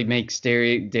this really makes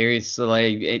Darius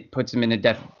Slay. It puts him in a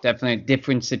definitely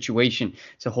different situation.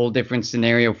 It's a whole different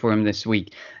scenario for him this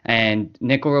week. And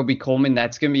Nickel Roby Coleman,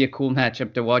 that's going to be a cool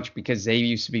matchup to watch because they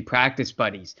used to be practice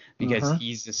buddies. Because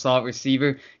he's the slot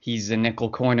receiver, he's the nickel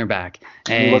cornerback,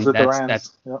 and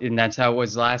that's how it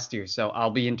was last year. So I'll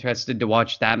be interested to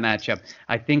watch that matchup.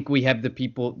 I think we have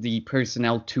the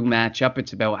personnel to match up.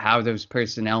 It's about how those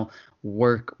personnel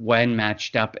work when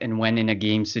matched up and when in a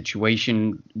game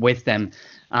situation with them.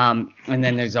 And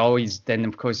then there's always,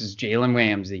 of course, is Jalen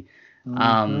Ramsey.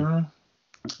 My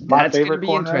favorite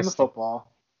corner in the football.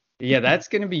 Yeah, that's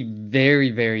going to be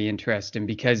very, very interesting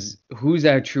because who's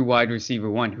our true wide receiver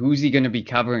one? Who's he going to be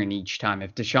covering each time?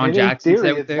 If Deshaun Jackson's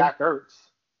out there, Zach Ertz.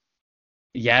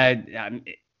 Yeah,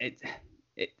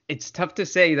 it's tough to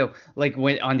say though. Like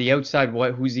on the outside,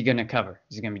 who's he going to cover?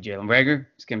 Is it going to be Jalen Reagor?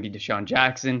 Is it going to be Deshaun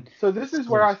Jackson? So this is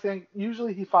where I think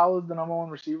usually he follows the number one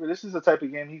receiver. This is the type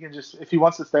of game he can just, if he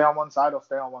wants to stay on one side, he'll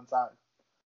stay on one side.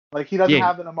 Like he doesn't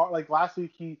have like last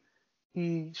week he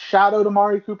shadowed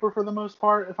Amari Cooper for the most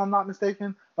part, if I'm not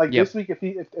mistaken. Like this week,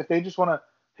 if they just want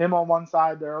him on one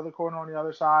side, their other corner on the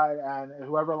other side, and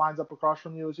whoever lines up across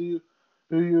from you is who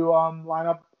you line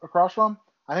up across from.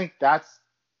 I think that's,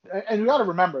 and you got to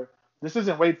remember, this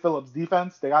isn't Wade Phillips'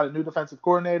 defense. They got a new defensive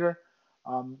coordinator,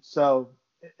 so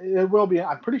it will be.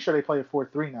 I'm pretty sure they play a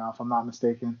 4-3 now, if I'm not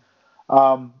mistaken.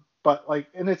 But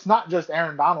and it's not just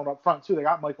Aaron Donald up front too. They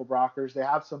got Michael Brockers. They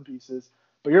have some pieces,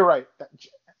 but you're right.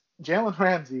 Jalen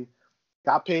Ramsey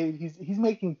got paid. He's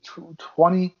making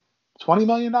 $20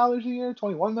 million a year,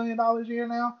 $21 million a year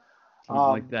now. Something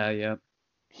like that, yeah.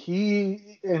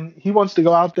 He wants to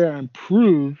go out there and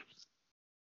prove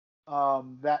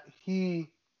that he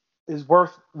is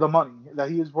worth the money. That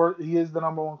he is the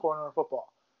number one corner in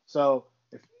football. So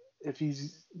if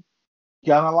he's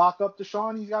gonna lock up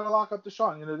Deshaun, he's gotta lock up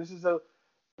Deshaun.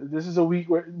 This is a week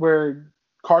where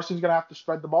Carson's gonna have to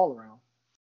spread the ball around.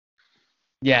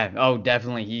 Yeah, oh,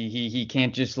 definitely. He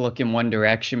can't just look in one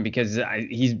direction because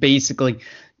he's basically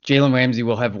Jalen Ramsey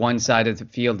will have one side of the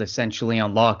field essentially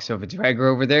on lock. So if it's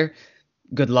Reagor over there,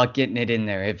 good luck getting it in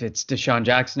there. If it's Deshaun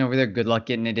Jackson over there, good luck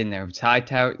getting it in there. If it's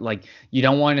Hightower, you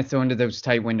don't want to throw into those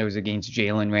tight windows against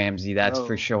Jalen Ramsey, that's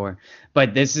for sure.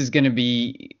 But this is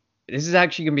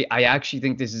actually going to be, I actually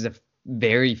think this is a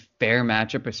very fair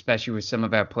matchup, especially with some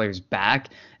of our players back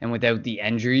and without the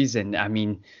injuries. And I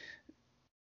mean,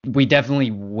 we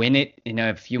definitely win it in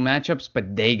a few matchups,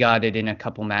 but they got it in a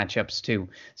couple matchups too.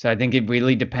 So I think it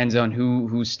really depends on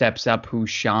who steps up, who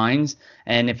shines,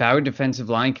 and if our defensive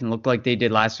line can look like they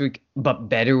did last week, but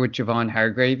better with Javon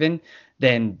Hargrave,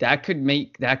 then that could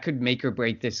make or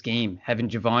break this game. Having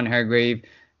Javon Hargrave,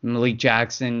 Malik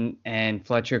Jackson, and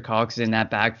Fletcher Cox in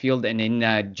that backfield and in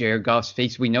Jared Goff's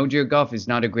face. We know Jared Goff is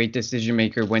not a great decision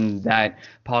maker when that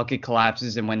pocket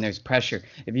collapses and when there's pressure.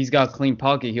 If he's got a clean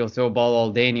pocket, he'll throw a ball all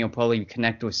day and he'll probably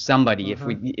connect with somebody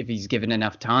if he's given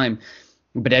enough time.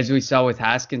 But as we saw with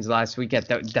Haskins last week at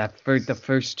the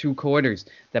first two quarters,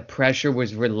 the pressure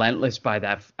was relentless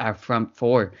by our front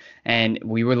four, and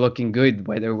we were looking good.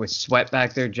 Whether it was Sweat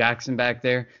back there, Jackson back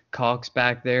there, Cox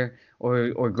back there,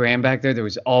 or Graham back there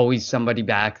was always somebody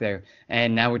back there.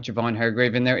 And now with Javon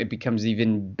Hargrave in there, it becomes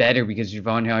even better because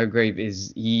Javon Hargrave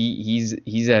he's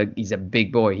a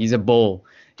big boy. He's a bull.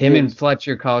 Him and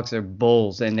Fletcher Cox are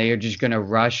bulls, and they are just going to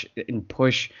rush and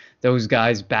push those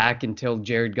guys back until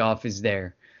Jared Goff is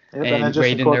there and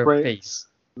right in their face.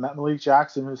 Malik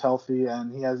Jackson, who's healthy,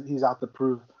 and he's out to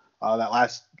prove that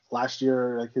last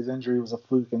year, like, his injury was a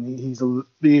fluke, and the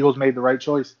Eagles made the right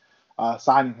choice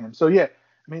signing him. So yeah,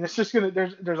 I mean, it's just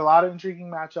there's a lot of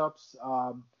intriguing matchups.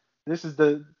 This is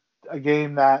a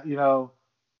game that,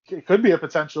 it could be a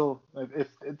potential, if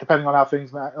depending on how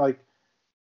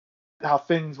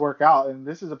things work out, and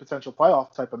this is a potential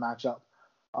playoff type of matchup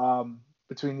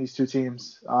between these two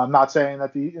teams. I'm not saying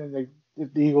that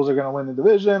if the Eagles are going to win the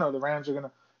division or the Rams are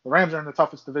in the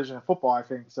toughest division in football, I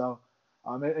think. So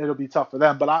it'll be tough for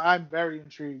them. But I'm very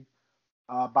intrigued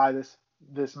by this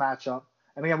matchup.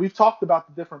 And again, we've talked about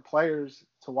the different players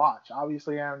to watch.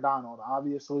 Obviously, Aaron Donald.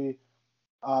 Obviously,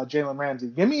 Jalen Ramsey.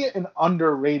 Give me an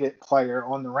underrated player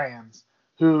on the Rams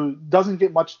who doesn't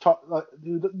get much talk.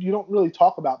 You don't really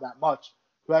talk about that much.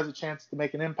 Who has a chance to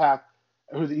make an impact?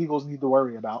 Who the Eagles need to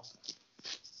worry about?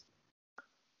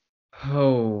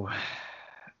 Oh,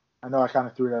 I know I kind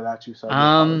of threw that at you, so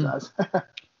I apologize.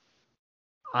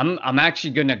 I'm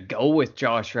actually gonna go with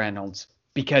Josh Reynolds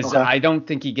because I don't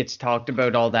think he gets talked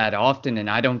about all that often, and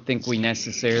I don't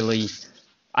necessarily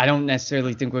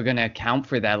think we're gonna account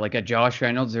for that. Like a Josh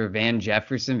Reynolds or Van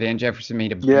Jefferson. Van Jefferson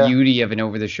made a beauty of an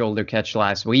over-the-shoulder catch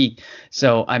last week.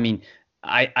 So I mean,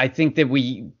 I think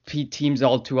that teams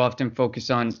all too often focus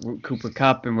on Cooper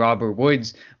Kupp and Robert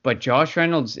Woods, but Josh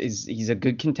Reynolds he's a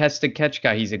good contested catch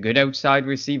guy. He's a good outside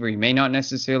receiver. He may not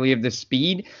necessarily have the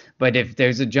speed, but if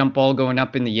there's a jump ball going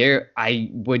up in the air, I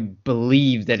would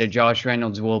believe that a Josh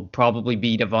Reynolds will probably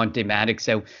beat Avonte Maddox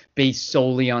out based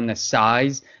solely on the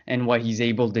size and what he's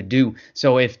able to do.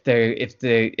 So if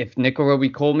Nickel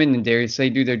Roby-Coleman and Darius Slay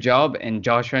do their job and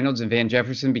Josh Reynolds and Van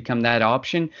Jefferson become that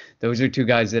option, those are two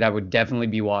guys that I would definitely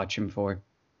be watching for.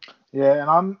 Yeah, and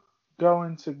I'm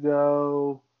going to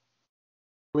go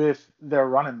with their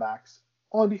running backs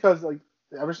only because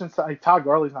ever since Todd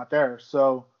Gurley's not there,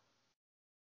 so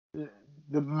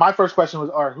my first question was,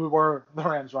 who were the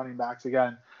Rams running backs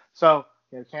again? So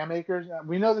Cam Akers.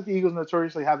 We know that the Eagles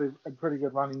notoriously have a pretty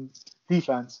good running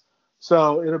defense,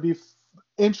 so it'll be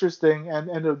interesting and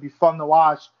it'll be fun to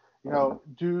watch.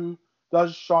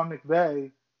 Does Sean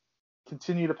McVay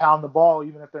continue to pound the ball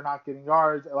even if they're not getting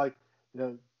yards?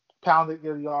 Pound it,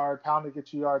 get a yard, pound it, get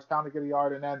 2 yards, pound it, get a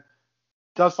yard, and then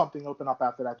does something open up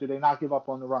after that? Do they not give up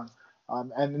on the run?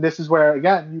 And this is where,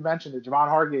 again, you mentioned it, Javon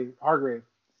Hargrave,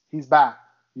 he's back.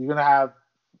 You're going to have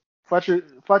Fletcher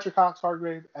Cox,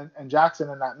 Hargrave, and Jackson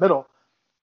in that middle.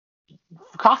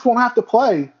 Cox won't have to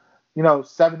play,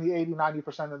 70, 80,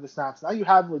 90% of the snaps. Now you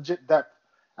have legit depth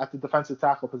at the defensive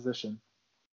tackle position.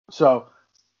 So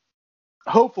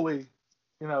hopefully,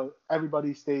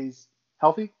 everybody stays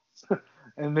healthy.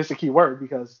 And this is a key word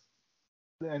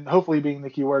and hopefully being the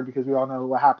key word because we all know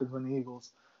what happens when the Eagles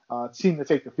seem to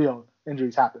take the field.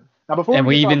 Injuries happen. Now,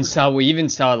 we even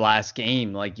saw last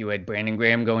game, like you had Brandon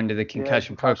Graham go into the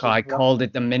concussion protocol. I called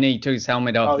it the minute he took his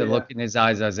helmet off. Look in his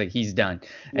eyes, I was like, he's done.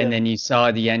 Yeah. And then you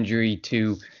saw the injury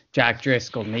to Jack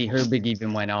Driscoll. Nate Herbig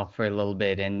even went off for a little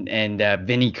bit, and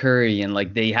Vinny Curry, and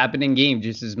they happen in game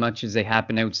just as much as they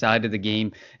happen outside of the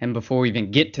game and before we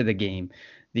even get to the game,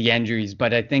 the injuries.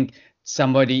 But I think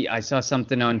I saw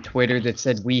something on Twitter that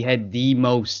said we had the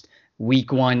most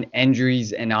week 1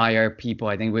 injuries and IR people.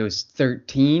 I think it was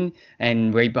 13,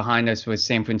 and right behind us was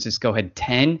San Francisco had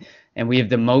 10, and we have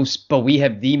the most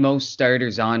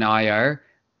starters on IR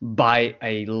by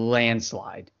a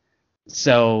landslide.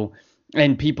 So,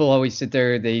 and people always sit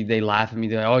there, they laugh at me.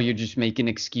 They're like, oh, you're just making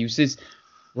excuses.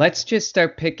 Let's just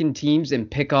start picking teams and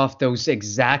pick off those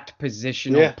exact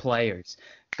positional players.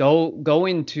 Go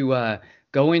into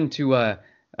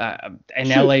and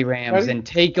Shoot. LA Rams Ready? and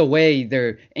take away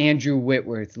their Andrew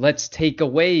Whitworth. Let's take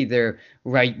away their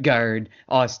right guard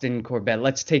Austin Corbett.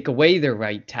 Let's take away their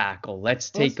right tackle.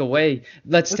 Let's Let's take away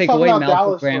let's talk about Malcolm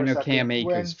Dallas for Brown a or second. Cam Akers.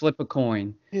 When Flip a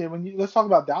coin. yeah, let's talk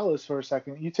about Dallas for a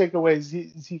second. You take away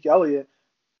Zeke Elliott.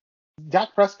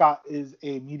 Dak Prescott is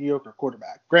a mediocre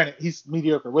quarterback. Granted, he's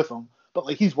mediocre with him, but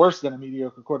like he's worse than a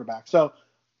mediocre quarterback. So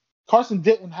Carson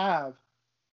didn't have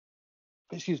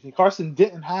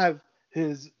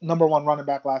his number one running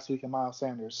back last week in Miles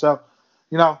Sanders. So,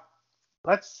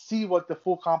 let's see what the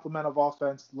full complement of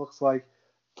offense looks like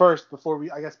first before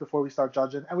we start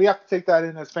judging. And we have to take that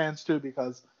in as fans too,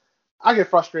 because I get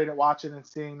frustrated watching and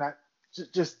seeing that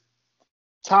just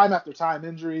time after time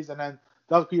injuries, and then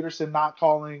Doug Peterson not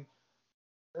calling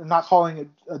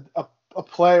a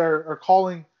player or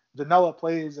calling vanilla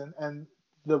plays, and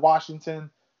the Washington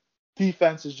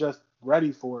defense is just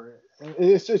ready for it.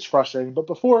 It's frustrating. But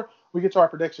before we get to our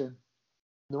prediction,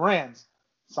 the Rams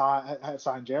have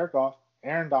signed Jared Goff,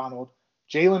 Aaron Donald,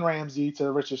 Jalen Ramsey to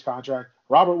the richest contract.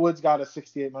 Robert Woods got a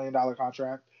 $68 million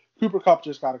contract. Cooper Kupp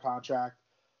just got a contract.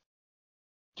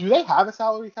 Do they have a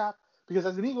salary cap? Because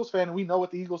as an Eagles fan, we know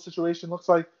what the Eagles situation looks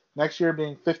like next year,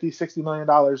 being $50-60 million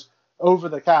over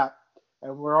the cap.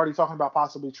 And we're already talking about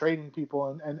possibly trading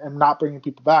people and not bringing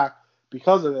people back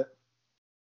because of it.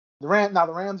 The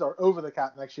Rams are over the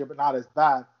cap next year, but not as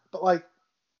bad. But like,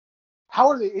 how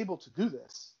are they able to do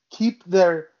this? Keep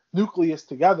their nucleus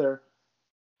together.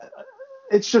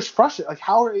 It's just frustrating. Like,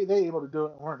 how are they able to do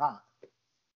it and we're not?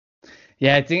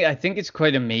 Yeah, I think it's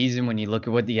quite amazing when you look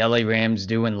at what the LA Rams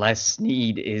do, and Les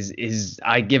Snead is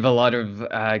I give a lot of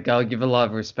gotta give a lot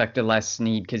of respect to Les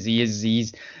Snead, because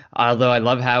he's although I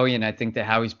love Howie and I think that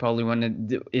Howie's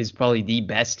probably is probably the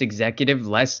best executive,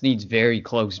 Les Snead's very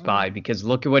close by, because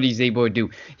look at what he's able to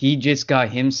do. He just got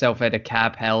himself out of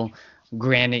cap hell.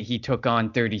 Granted, he took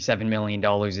on $37 million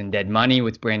in dead money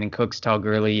with Brandon Cooks, Todd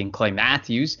Gurley, and Clay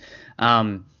Matthews.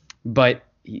 But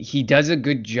he does a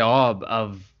good job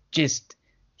of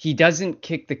he doesn't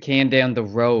kick the can down the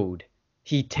road.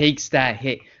 He takes that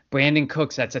hit. Brandon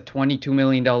Cooks, that's a $22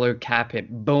 million cap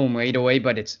hit. Boom, right away,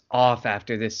 but it's off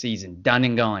after this season. Done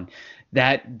and gone.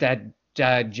 That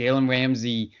Jalen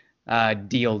Ramsey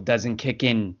deal doesn't kick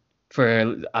in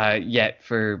yet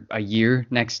for a year.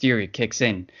 Next year it kicks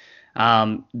in.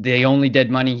 The only dead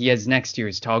money he has next year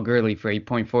is Todd Gurley for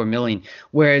 $8.4 million.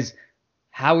 Whereas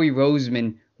Howie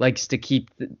Roseman likes to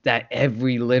keep that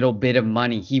every little bit of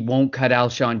money. He won't cut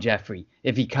Alshon Jeffrey.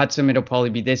 If he cuts him, it'll probably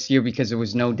be this year because there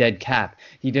was no dead cap.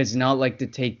 He does not like to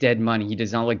take dead money. He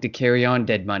does not like to carry on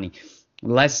dead money.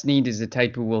 Les Snead is the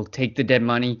type who will take the dead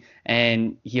money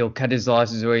and he'll cut his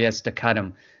losses where he has to cut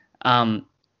them.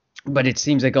 But it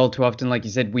seems like all too often, like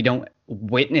you said, we don't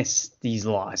witness these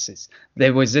losses.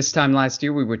 There was this time last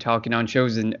year we were talking on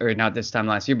shows, or not this time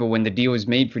last year, but when the deal was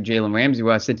made for Jalen Ramsey,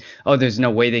 I said, oh, there's no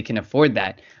way they can afford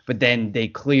that. But then they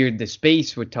cleared the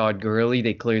space with Todd Gurley.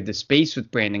 They cleared the space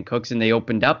with Brandon Cooks, and they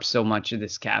opened up so much of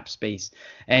this cap space.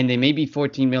 And they may be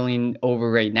 $14 million over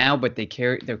right now, but their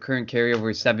current carryover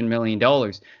is $7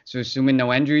 million. So assuming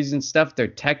no injuries and stuff, they're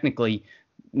technically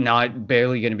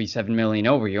barely going to be $7 million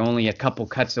over. You're only a couple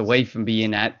cuts away from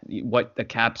being at what the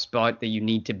cap spot that you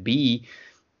need to be.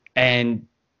 And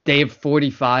they have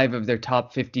 45 of their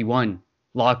top 51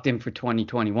 locked in for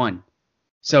 2021.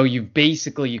 So you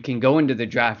can go into the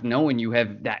draft knowing you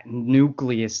have that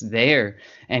nucleus there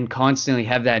and constantly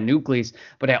have that nucleus.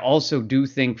 But I also do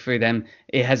think for them,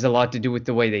 it has a lot to do with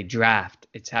the way they draft.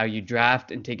 It's how you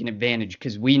draft and taking advantage,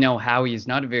 because we know Howie is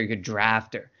not a very good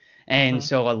drafter. And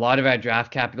so a lot of our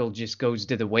draft capital just goes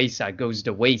to the wayside, goes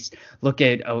to waste. Look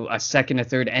at a second, a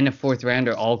third, and a fourth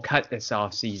rounder all cut this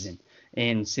offseason.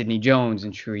 And Sidney Jones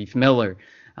and Sharif Miller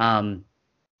and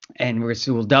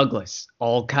Rasul Douglas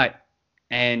all cut.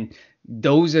 And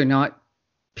those are not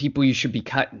people you should be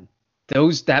cutting.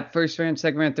 That first round,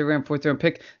 second round, third round, fourth round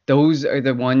pick, those are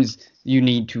the ones you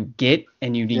need to get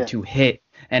and you need to hit.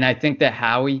 And I think that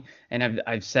Howie, and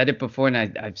I've said it before, and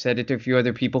I've said it to a few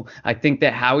other people, I think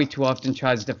that Howie too often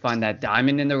tries to find that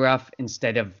diamond in the rough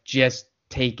instead of just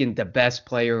taking the best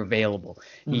player available.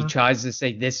 Mm-hmm. He tries to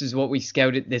say, this is what we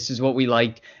scouted, this is what we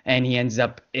liked, and it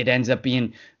ends up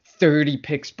being 30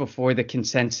 picks before the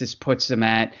consensus puts him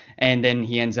at, and then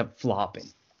he ends up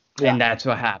flopping. Yeah. And that's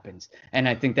what happens. And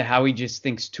I think that Howie just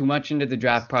thinks too much into the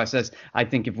draft process. I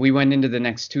think if we went into the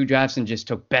next two drafts and just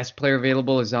took best player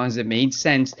available as long as it made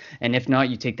sense, and if not,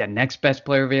 you take that next best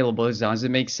player available as long as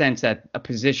it makes sense at a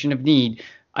position of need,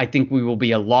 I think we will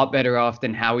be a lot better off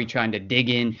than Howie trying to dig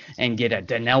in and get a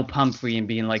Donnell Pumphrey and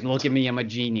being like, look at me, I'm a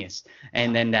genius,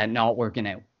 and then that not working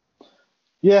out.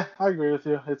 Yeah, I agree with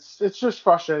you. It's just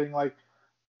frustrating. Like,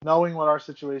 knowing what our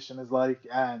situation is like,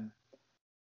 and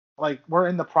like we're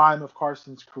in the prime of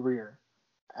Carson's career,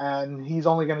 and he's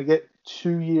only going to get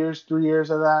 2 years, 3 years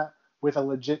of that with a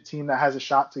legit team that has a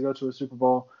shot to go to a Super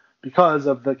Bowl because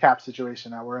of the cap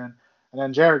situation that we're in. And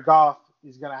then Jared Goff,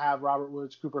 he's going to have Robert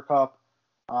Woods, Cooper Kupp,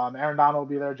 Aaron Donald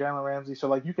will be there, Jalen Ramsey. So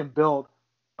like you can build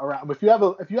around. If you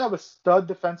have a stud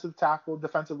defensive tackle,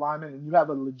 defensive lineman, and you have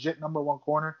a legit number one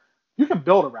corner, you can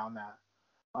build around that.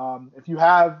 If you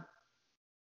have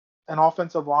an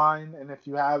offensive line and if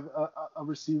you have a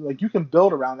receiver, like you can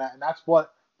build around that, and that's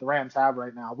what the Rams have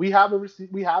right now. We have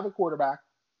a quarterback.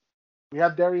 We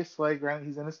have Darius Slay, granted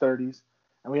he's in his 30s,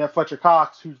 and we have Fletcher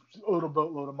Cox, who's owed a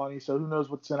boatload of money, so who knows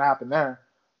what's going to happen there.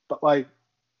 But like,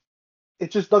 it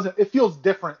just doesn't. It feels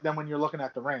different than when you're looking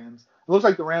at the Rams. It looks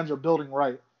like the Rams are building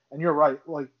right, and you're right.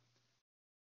 Like,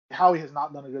 Howie has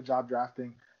not done a good job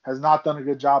drafting, has not done a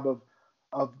good job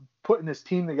of putting his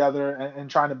team together and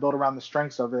trying to build around the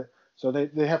strengths of it. So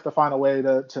they have to find a way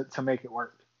to make it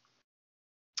work.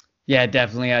 Yeah,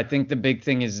 definitely. I think the big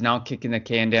thing is not kicking the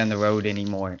can down the road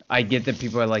anymore. I get that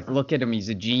people are like, look at him, he's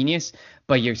a genius,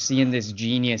 but you're seeing this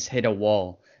genius hit a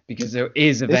wall because there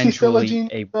is eventually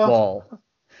a wall.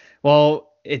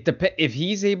 Well, if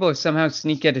he's able to somehow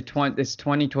sneak at this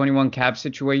 2021 cap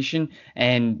situation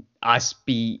and us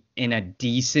be in a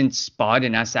decent spot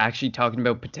and us actually talking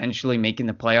about potentially making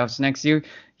the playoffs next year,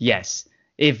 yes.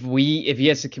 If he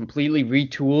has to completely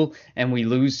retool and we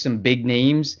lose some big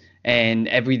names and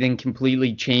everything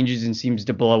completely changes and seems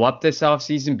to blow up this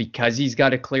offseason because he's got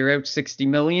to clear out $60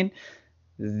 million,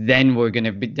 then we're going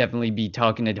to definitely be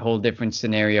talking a whole different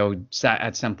scenario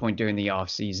at some point during the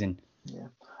offseason. Yeah.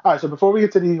 All right, so before we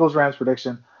get to the Eagles-Rams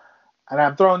prediction, and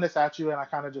I'm throwing this at you, and I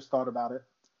kind of just thought about it.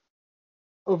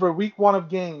 Over week one of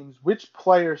games, which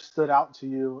player stood out to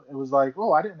you? It was like,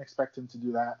 oh, I didn't expect him to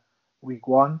do that week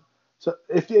one. So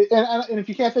if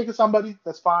you can't think of somebody,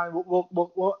 that's fine.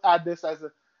 We'll add this as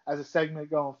a segment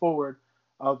going forward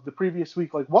of the previous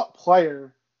week. Like, what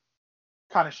player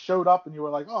kind of showed up and you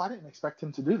were like, oh, I didn't expect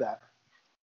him to do that?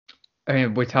 I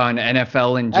mean, we're talking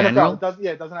NFL in general. It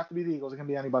doesn't have to be the Eagles. It can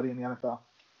be anybody in the NFL.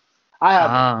 I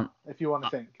have, if you want to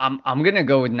think. I'm gonna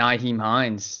go with Nyheim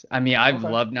Hines. I mean, I've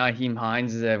loved Nyheim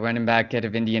Hines, the running back out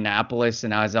of Indianapolis,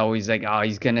 and I was always like, oh,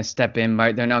 he's gonna step in.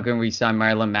 They're not gonna re-sign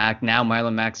Marlon Mack. Now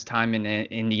Marlon Mack's time in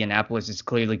Indianapolis is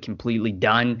clearly completely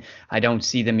done. I don't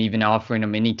see them even offering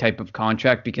him any type of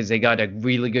contract because they got a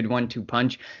really good 1-2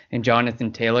 punch in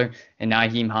Jonathan Taylor and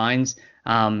Nyheim Hines.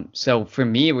 So for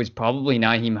me, it was probably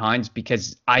Nyheim Hines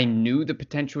because I knew the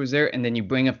potential was there. And then you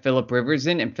bring a Phillip Rivers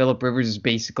in, and Phillip Rivers is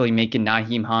basically making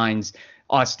Nyheim Hines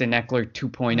Austin Eckler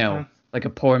 2.0, like a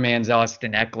poor man's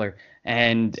Austin Eckler.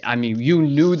 And I mean, you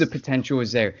knew the potential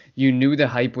was there. You knew the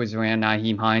hype was around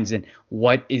Nyheim Hines, and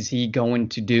what is he going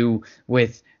to do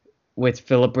with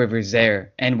Phillip Rivers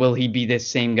there? And will he be this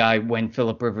same guy when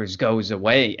Phillip Rivers goes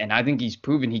away? And I think he's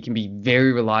proven he can be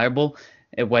very reliable,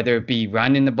 whether it be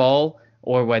running the ball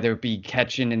or whether it be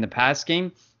catching in the pass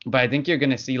game. But I think you're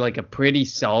going to see like a pretty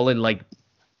solid, like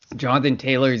Jonathan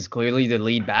Taylor is clearly the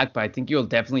lead back, but I think you'll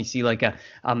definitely see like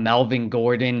a Melvin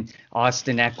Gordon,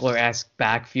 Austin Eckler-esque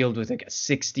backfield with like a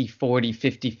 60-40,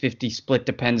 50-50 split.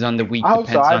 Depends on the week,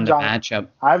 depends on the matchup.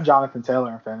 I have Jonathan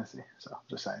Taylor in fantasy, so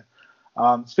just saying.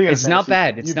 It's not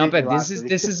bad. It's not bad. This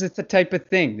is the type of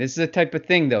thing. This is the type of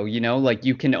thing, though. You know, like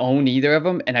you can own either of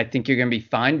them, and I think you're going to be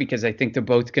fine because I think they're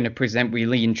both going to present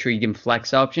really intriguing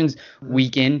flex options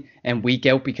week in and week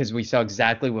out because we saw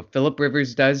exactly what Phillip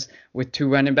Rivers does with two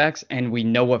running backs, and we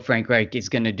know what Frank Reich is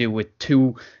going to do with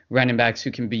two running backs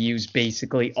who can be used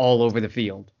basically all over the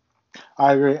field.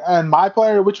 I agree. And my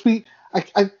player, which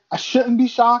I shouldn't be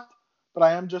shocked, but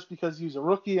I am just because he's a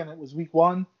rookie and it was week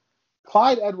one.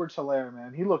 Clyde Edwards-Helaire,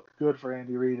 man, he looked good for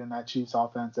Andy Reid in that Chiefs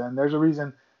offense, and there's a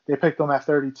reason they picked him at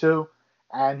 32,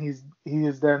 and he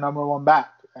is their number one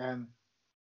back, and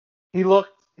he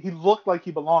looked like he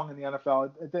belonged in the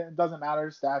NFL. It doesn't matter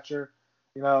his stature,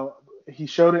 you know. He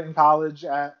showed it in college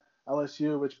at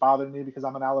LSU, which bothered me because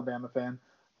I'm an Alabama fan,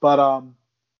 but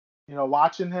you know,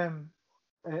 watching him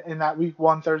in that week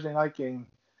one Thursday night game,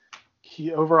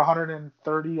 he over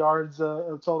 130 yards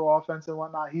of total offense and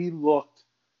whatnot. He looked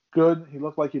good. He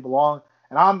looked like he belonged.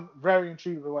 And I'm very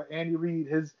intrigued with what Andy Reid,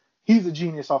 he's a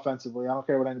genius offensively. I don't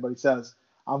care what anybody says.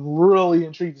 I'm really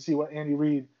intrigued to see what Andy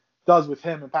Reid does with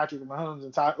him and Patrick Mahomes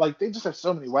and like they just have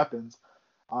so many weapons.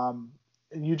 And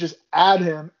you just add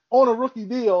him on a rookie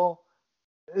deal,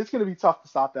 it's going to be tough to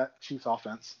stop that Chiefs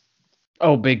offense.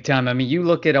 Oh, big time. I mean, you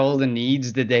look at all the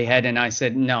needs that they had, and I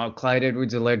said, no, Clyde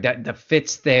Edwards-Helaire, that the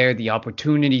fit's there, the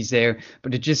opportunity's there,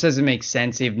 but it just doesn't make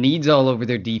sense. They have needs all over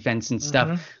their defense and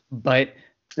stuff. But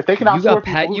If they can You got outscore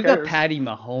people, who You got cares? Patty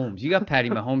Mahomes. You got Patty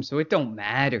Mahomes, so it don't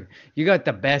matter. You got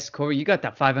the best core. You got the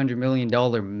 $500 million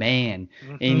man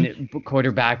Hmm. in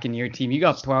quarterback in your team. You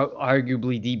got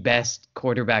arguably the best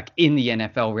quarterback in the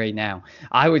NFL right now.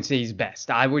 I would say he's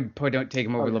best. I would take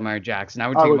him Oh over yeah, Lamar Jackson. I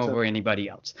would I take him would too. over anybody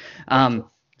else. I would too.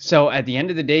 So at the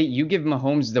end of the day, you give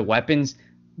Mahomes the weapons.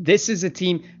 This is a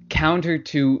team counter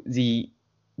to the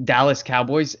Dallas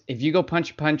Cowboys. If you go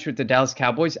punch with the Dallas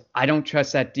Cowboys, I don't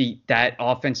trust that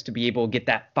offense to be able to get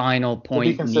that final To be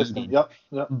point consistent. needed. Yep.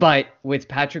 Yep. But with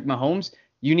Patrick Mahomes,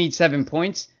 you need 7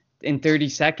 points in 30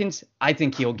 seconds. I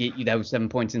think he'll get you those 7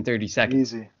 points in 30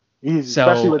 seconds. Easy. Easy.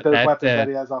 Especially So with those that weapons that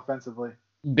he has offensively.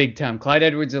 big time. Clyde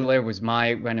Edwards-Helaire was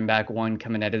my running back one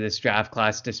coming out of this draft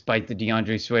class, despite the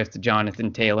DeAndre Swift,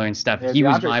 Jonathan Taylor, and stuff. Yeah, He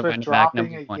was DeAndre my Swift running back dropping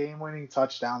number a one. game-winning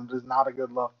touchdown is not a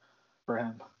good look for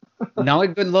him. Not a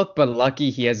good look, but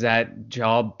lucky he has that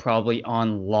job probably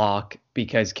on lock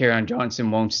because Kerryon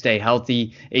Johnson won't stay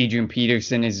healthy. Adrian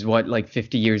Peterson is like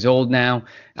 50 years old now.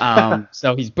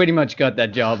 So he's pretty much got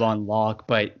that job on lock.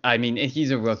 But I mean,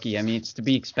 he's a rookie. I mean, it's to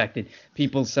be expected.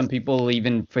 Some people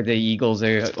even for the Eagles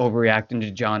are overreacting to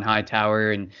John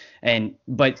Hightower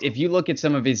but if you look at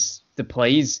some of the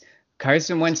plays,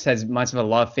 Carson Wentz must have a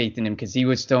lot of faith in him because he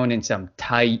was thrown in some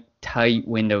tight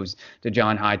windows to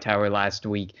John Hightower last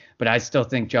week. But I still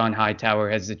think John Hightower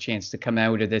has the chance to come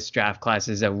out of this draft class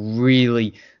as a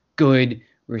really good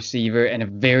receiver and a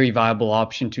very viable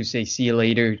option to say see you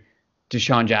later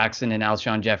DeSean Jackson and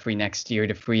Alshon Jeffrey next year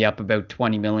to free up about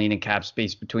 $20 million in cap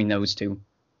space between those two.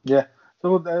 Yeah,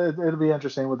 so it'll be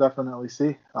interesting. We'll definitely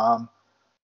see.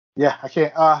 Yeah, I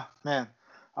can't. Man.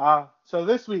 So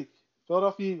this week,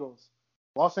 Philadelphia Eagles,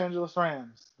 Los Angeles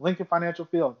Rams, Lincoln Financial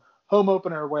Field, home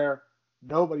opener where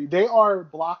they are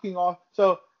blocking off.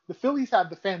 So the Phillies have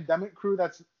the Fandemic crew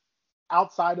that's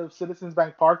outside of Citizens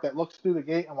Bank Park that looks through the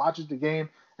gate and watches the game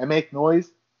and make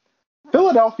noise.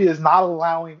 Philadelphia is not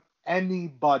allowing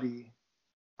anybody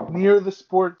near the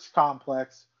sports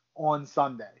complex on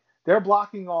Sunday. They're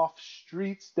blocking off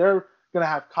streets. They're going to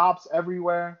have cops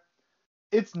everywhere.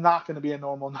 It's not going to be a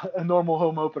normal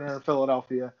home opener in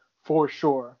Philadelphia for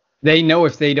sure. They know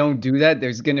if they don't do that,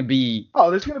 there's going to be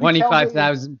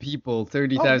 25,000 people,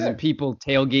 30,000 people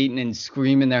tailgating and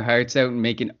screaming their hearts out and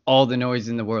making all the noise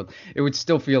in the world. It would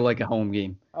still feel like a home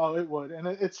game. Oh, it would. And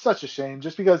it's such a shame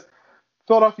just because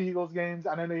Philadelphia Eagles games,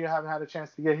 I know you haven't had a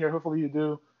chance to get here. Hopefully you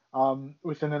do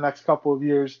within the next couple of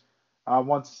years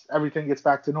once everything gets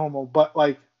back to normal. But,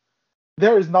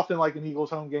 there is nothing like an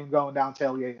Eagles home game going down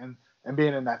tailgating and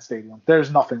being in that stadium. There's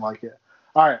nothing like it.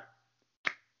 All right.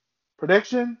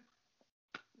 Prediction?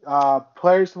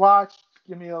 Players to watch?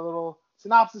 Give me a little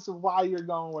synopsis of why you're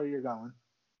going where you're going.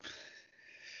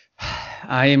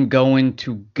 I am going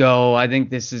to go. I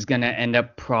think this is going to end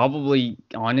up probably,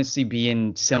 honestly,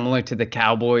 being similar to the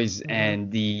Cowboys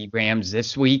and the Rams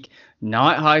this week.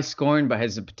 Not high scoring, but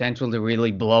has the potential to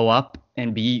really blow up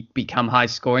and become high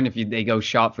scoring if they go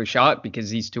shot for shot, because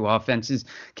these two offenses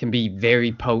can be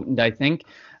very potent, I think.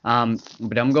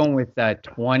 But I'm going with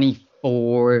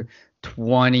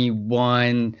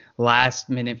 24-21 last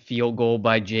minute field goal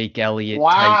by Jake Elliott.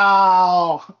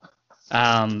 Wow.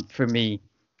 For me.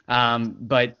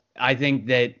 But I think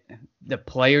that the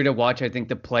player to watch, I think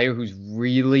the player who's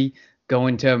really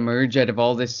going to emerge out of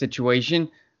all this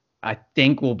situation, I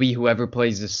think will be whoever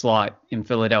plays the slot in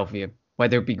Philadelphia,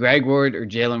 whether it be Greg Ward or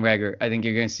Jalen Reagor. I think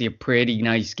you're going to see a pretty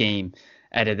nice game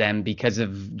out of them because of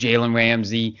Jalen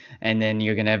Ramsey, and then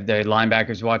you're going to have the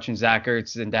linebackers watching Zach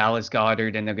Ertz and Dallas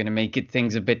Goedert, and they're going to make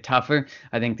things a bit tougher.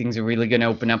 I think things are really going to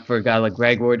open up for a guy like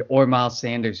Greg Ward or Miles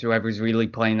Sanders, whoever's really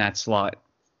playing that slot.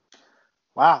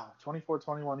 Wow,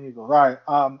 24-21 Eagles. All right.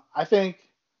 I think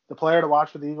the player to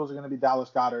watch for the Eagles are going to be Dallas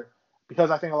Goedert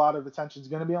because I think a lot of attention is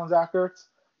going to be on Zach Ertz,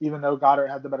 even though Goddard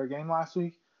had the better game last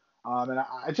week. And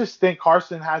I just think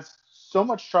Carson has so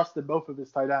much trust in both of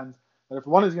his tight ends that if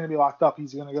one is going to be locked up,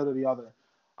 he's going to go to the other.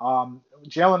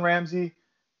 Jalen Ramsey,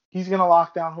 he's going to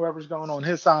lock down whoever's going on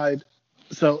his side.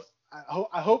 So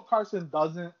I hope Carson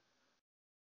doesn't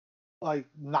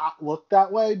not look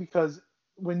that way, because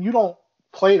when you don't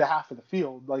play to half of the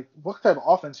field, what type of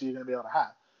offense are you going to be able to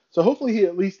have? So hopefully he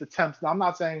at least attempts. Now, I'm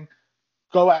not saying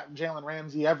go at Jalen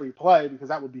Ramsey every play because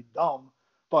that would be dumb.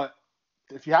 But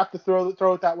if you have to throw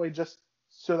it that way just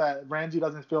so that Ramsey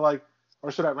doesn't feel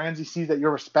or so that Ramsey sees that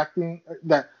you're respecting,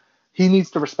 that he needs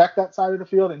to respect that side of the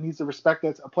field and needs to respect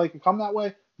that a play can come that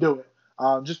way, do it.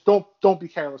 Just don't be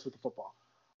careless with the football.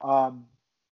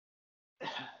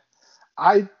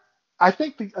 I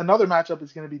think another matchup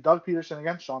is going to be Doug Peterson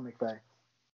against Sean McVay.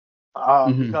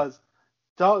 Because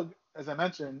Doug, as I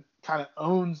mentioned, kind of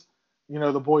owns,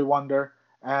 the boy wonder,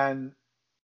 and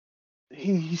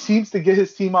he seems to get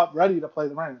his team up ready to play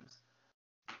the Rams.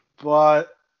 But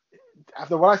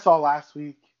after what I saw last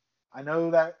week, I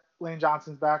know that Lane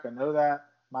Johnson's back. I know that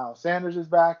Miles Sanders is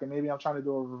back, and maybe I'm trying to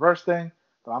do a reverse thing,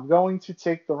 but I'm going to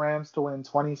take the Rams to win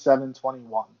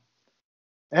 27-21.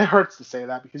 And it hurts to say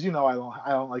that because I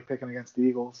don't like picking against the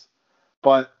Eagles,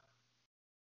 but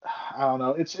I don't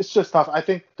know. It's just tough. I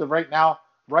think right now,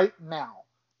 the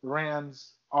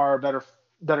Rams are a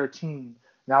better team.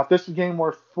 Now, if this game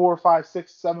were 4, 5,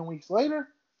 6, 7 weeks later,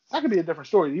 that could be a different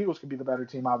story. The Eagles could be the better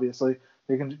team, obviously.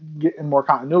 They can get in more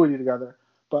continuity together.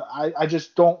 But I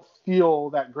just don't feel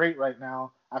that great right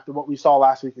now after what we saw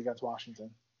last week against Washington.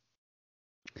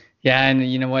 Yeah, and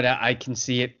you know what? I can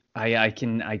see it. I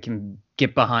can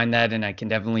get behind that, and I can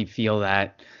definitely feel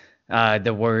that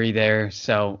the worry there.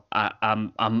 So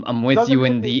I'm with you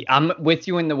in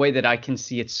the way that I can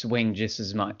see it swing just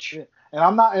as much. Yeah. And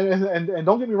I'm not, and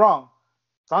don't get me wrong.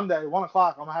 Sunday, 1:00,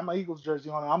 I'm gonna have my Eagles jersey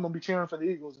on, and I'm gonna be cheering for the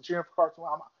Eagles and cheering for Carson.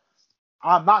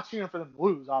 I'm not cheering for them to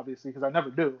lose, obviously, because I never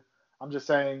do. I'm just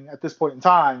saying at this point in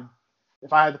time,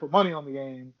 if I had to put money on the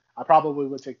game, I probably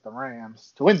would take the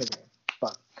Rams to win the game.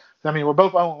 But I mean, we're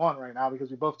both 0-1 right now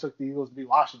because we both took the Eagles to beat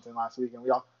Washington last week, and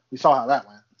we saw how that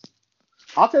went.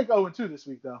 I'll take 0-2 this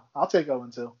week, though. I'll take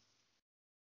 0-2.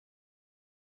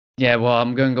 Yeah, well,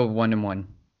 I'm going to go 1-1.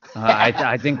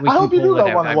 I think we can pull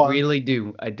it out. I really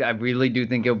do. I really do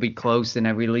think it'll be close, and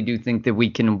I really do think that we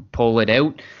can pull it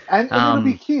out. And it'll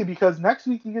be key because next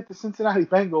week you get the Cincinnati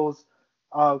Bengals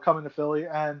coming to Philly,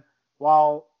 and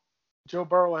while Joe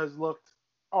Burrow has looked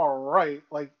all right,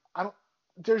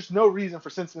 there's no reason for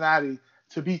Cincinnati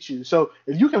to beat you. So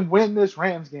if you can win this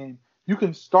Rams game, you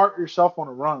can start yourself on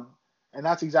a run, and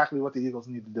that's exactly what the Eagles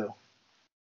need to do.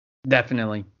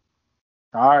 Definitely.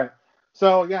 All right.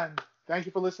 So again, thank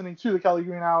you for listening to the Kelly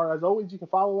Green Hour. As always, you can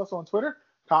follow us on Twitter.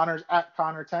 Connor's at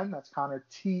Connor10. That's Connor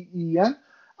TEN.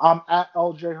 I'm at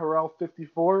LJ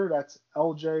Harrell54. That's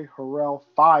LJ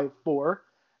Harrell54.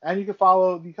 And you can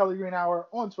follow the Kelly Green Hour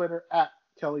on Twitter at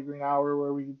Kelly Green Hour,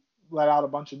 where we let out a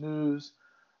bunch of news,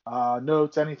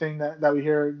 notes, anything that we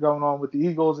hear going on with the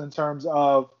Eagles in terms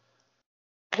of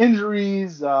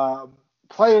injuries,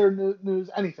 player news,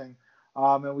 anything.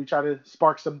 And we try to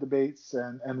spark some debates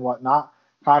and whatnot.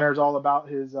 Connor's all about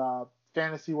his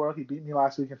fantasy world. He beat me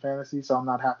last week in fantasy, so I'm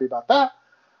not happy about that.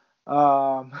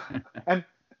 And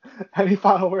any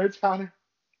final words, Connor?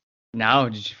 No,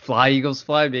 just fly, Eagles,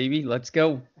 fly, baby. Let's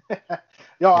go.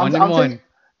 Yo, I'm 1-1.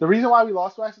 The reason why we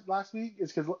lost last week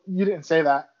is because you didn't say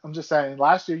that. I'm just saying.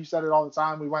 Last year you said it all the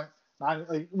time. We went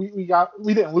 9.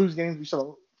 We didn't lose games. We should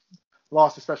have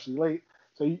lost, especially late.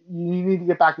 So you need to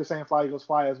get back to saying fly, Eagles,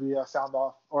 fly as we sound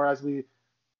off or as we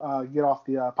get off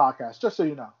the podcast, just so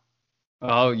you know.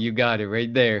 Oh, you got it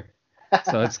right there.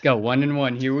 So let's go.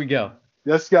 1-1. Here we go.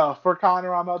 Let's go. For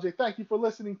Connor, I'm LJ. Thank you for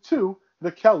listening to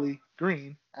the Kelly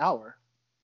Green Hour.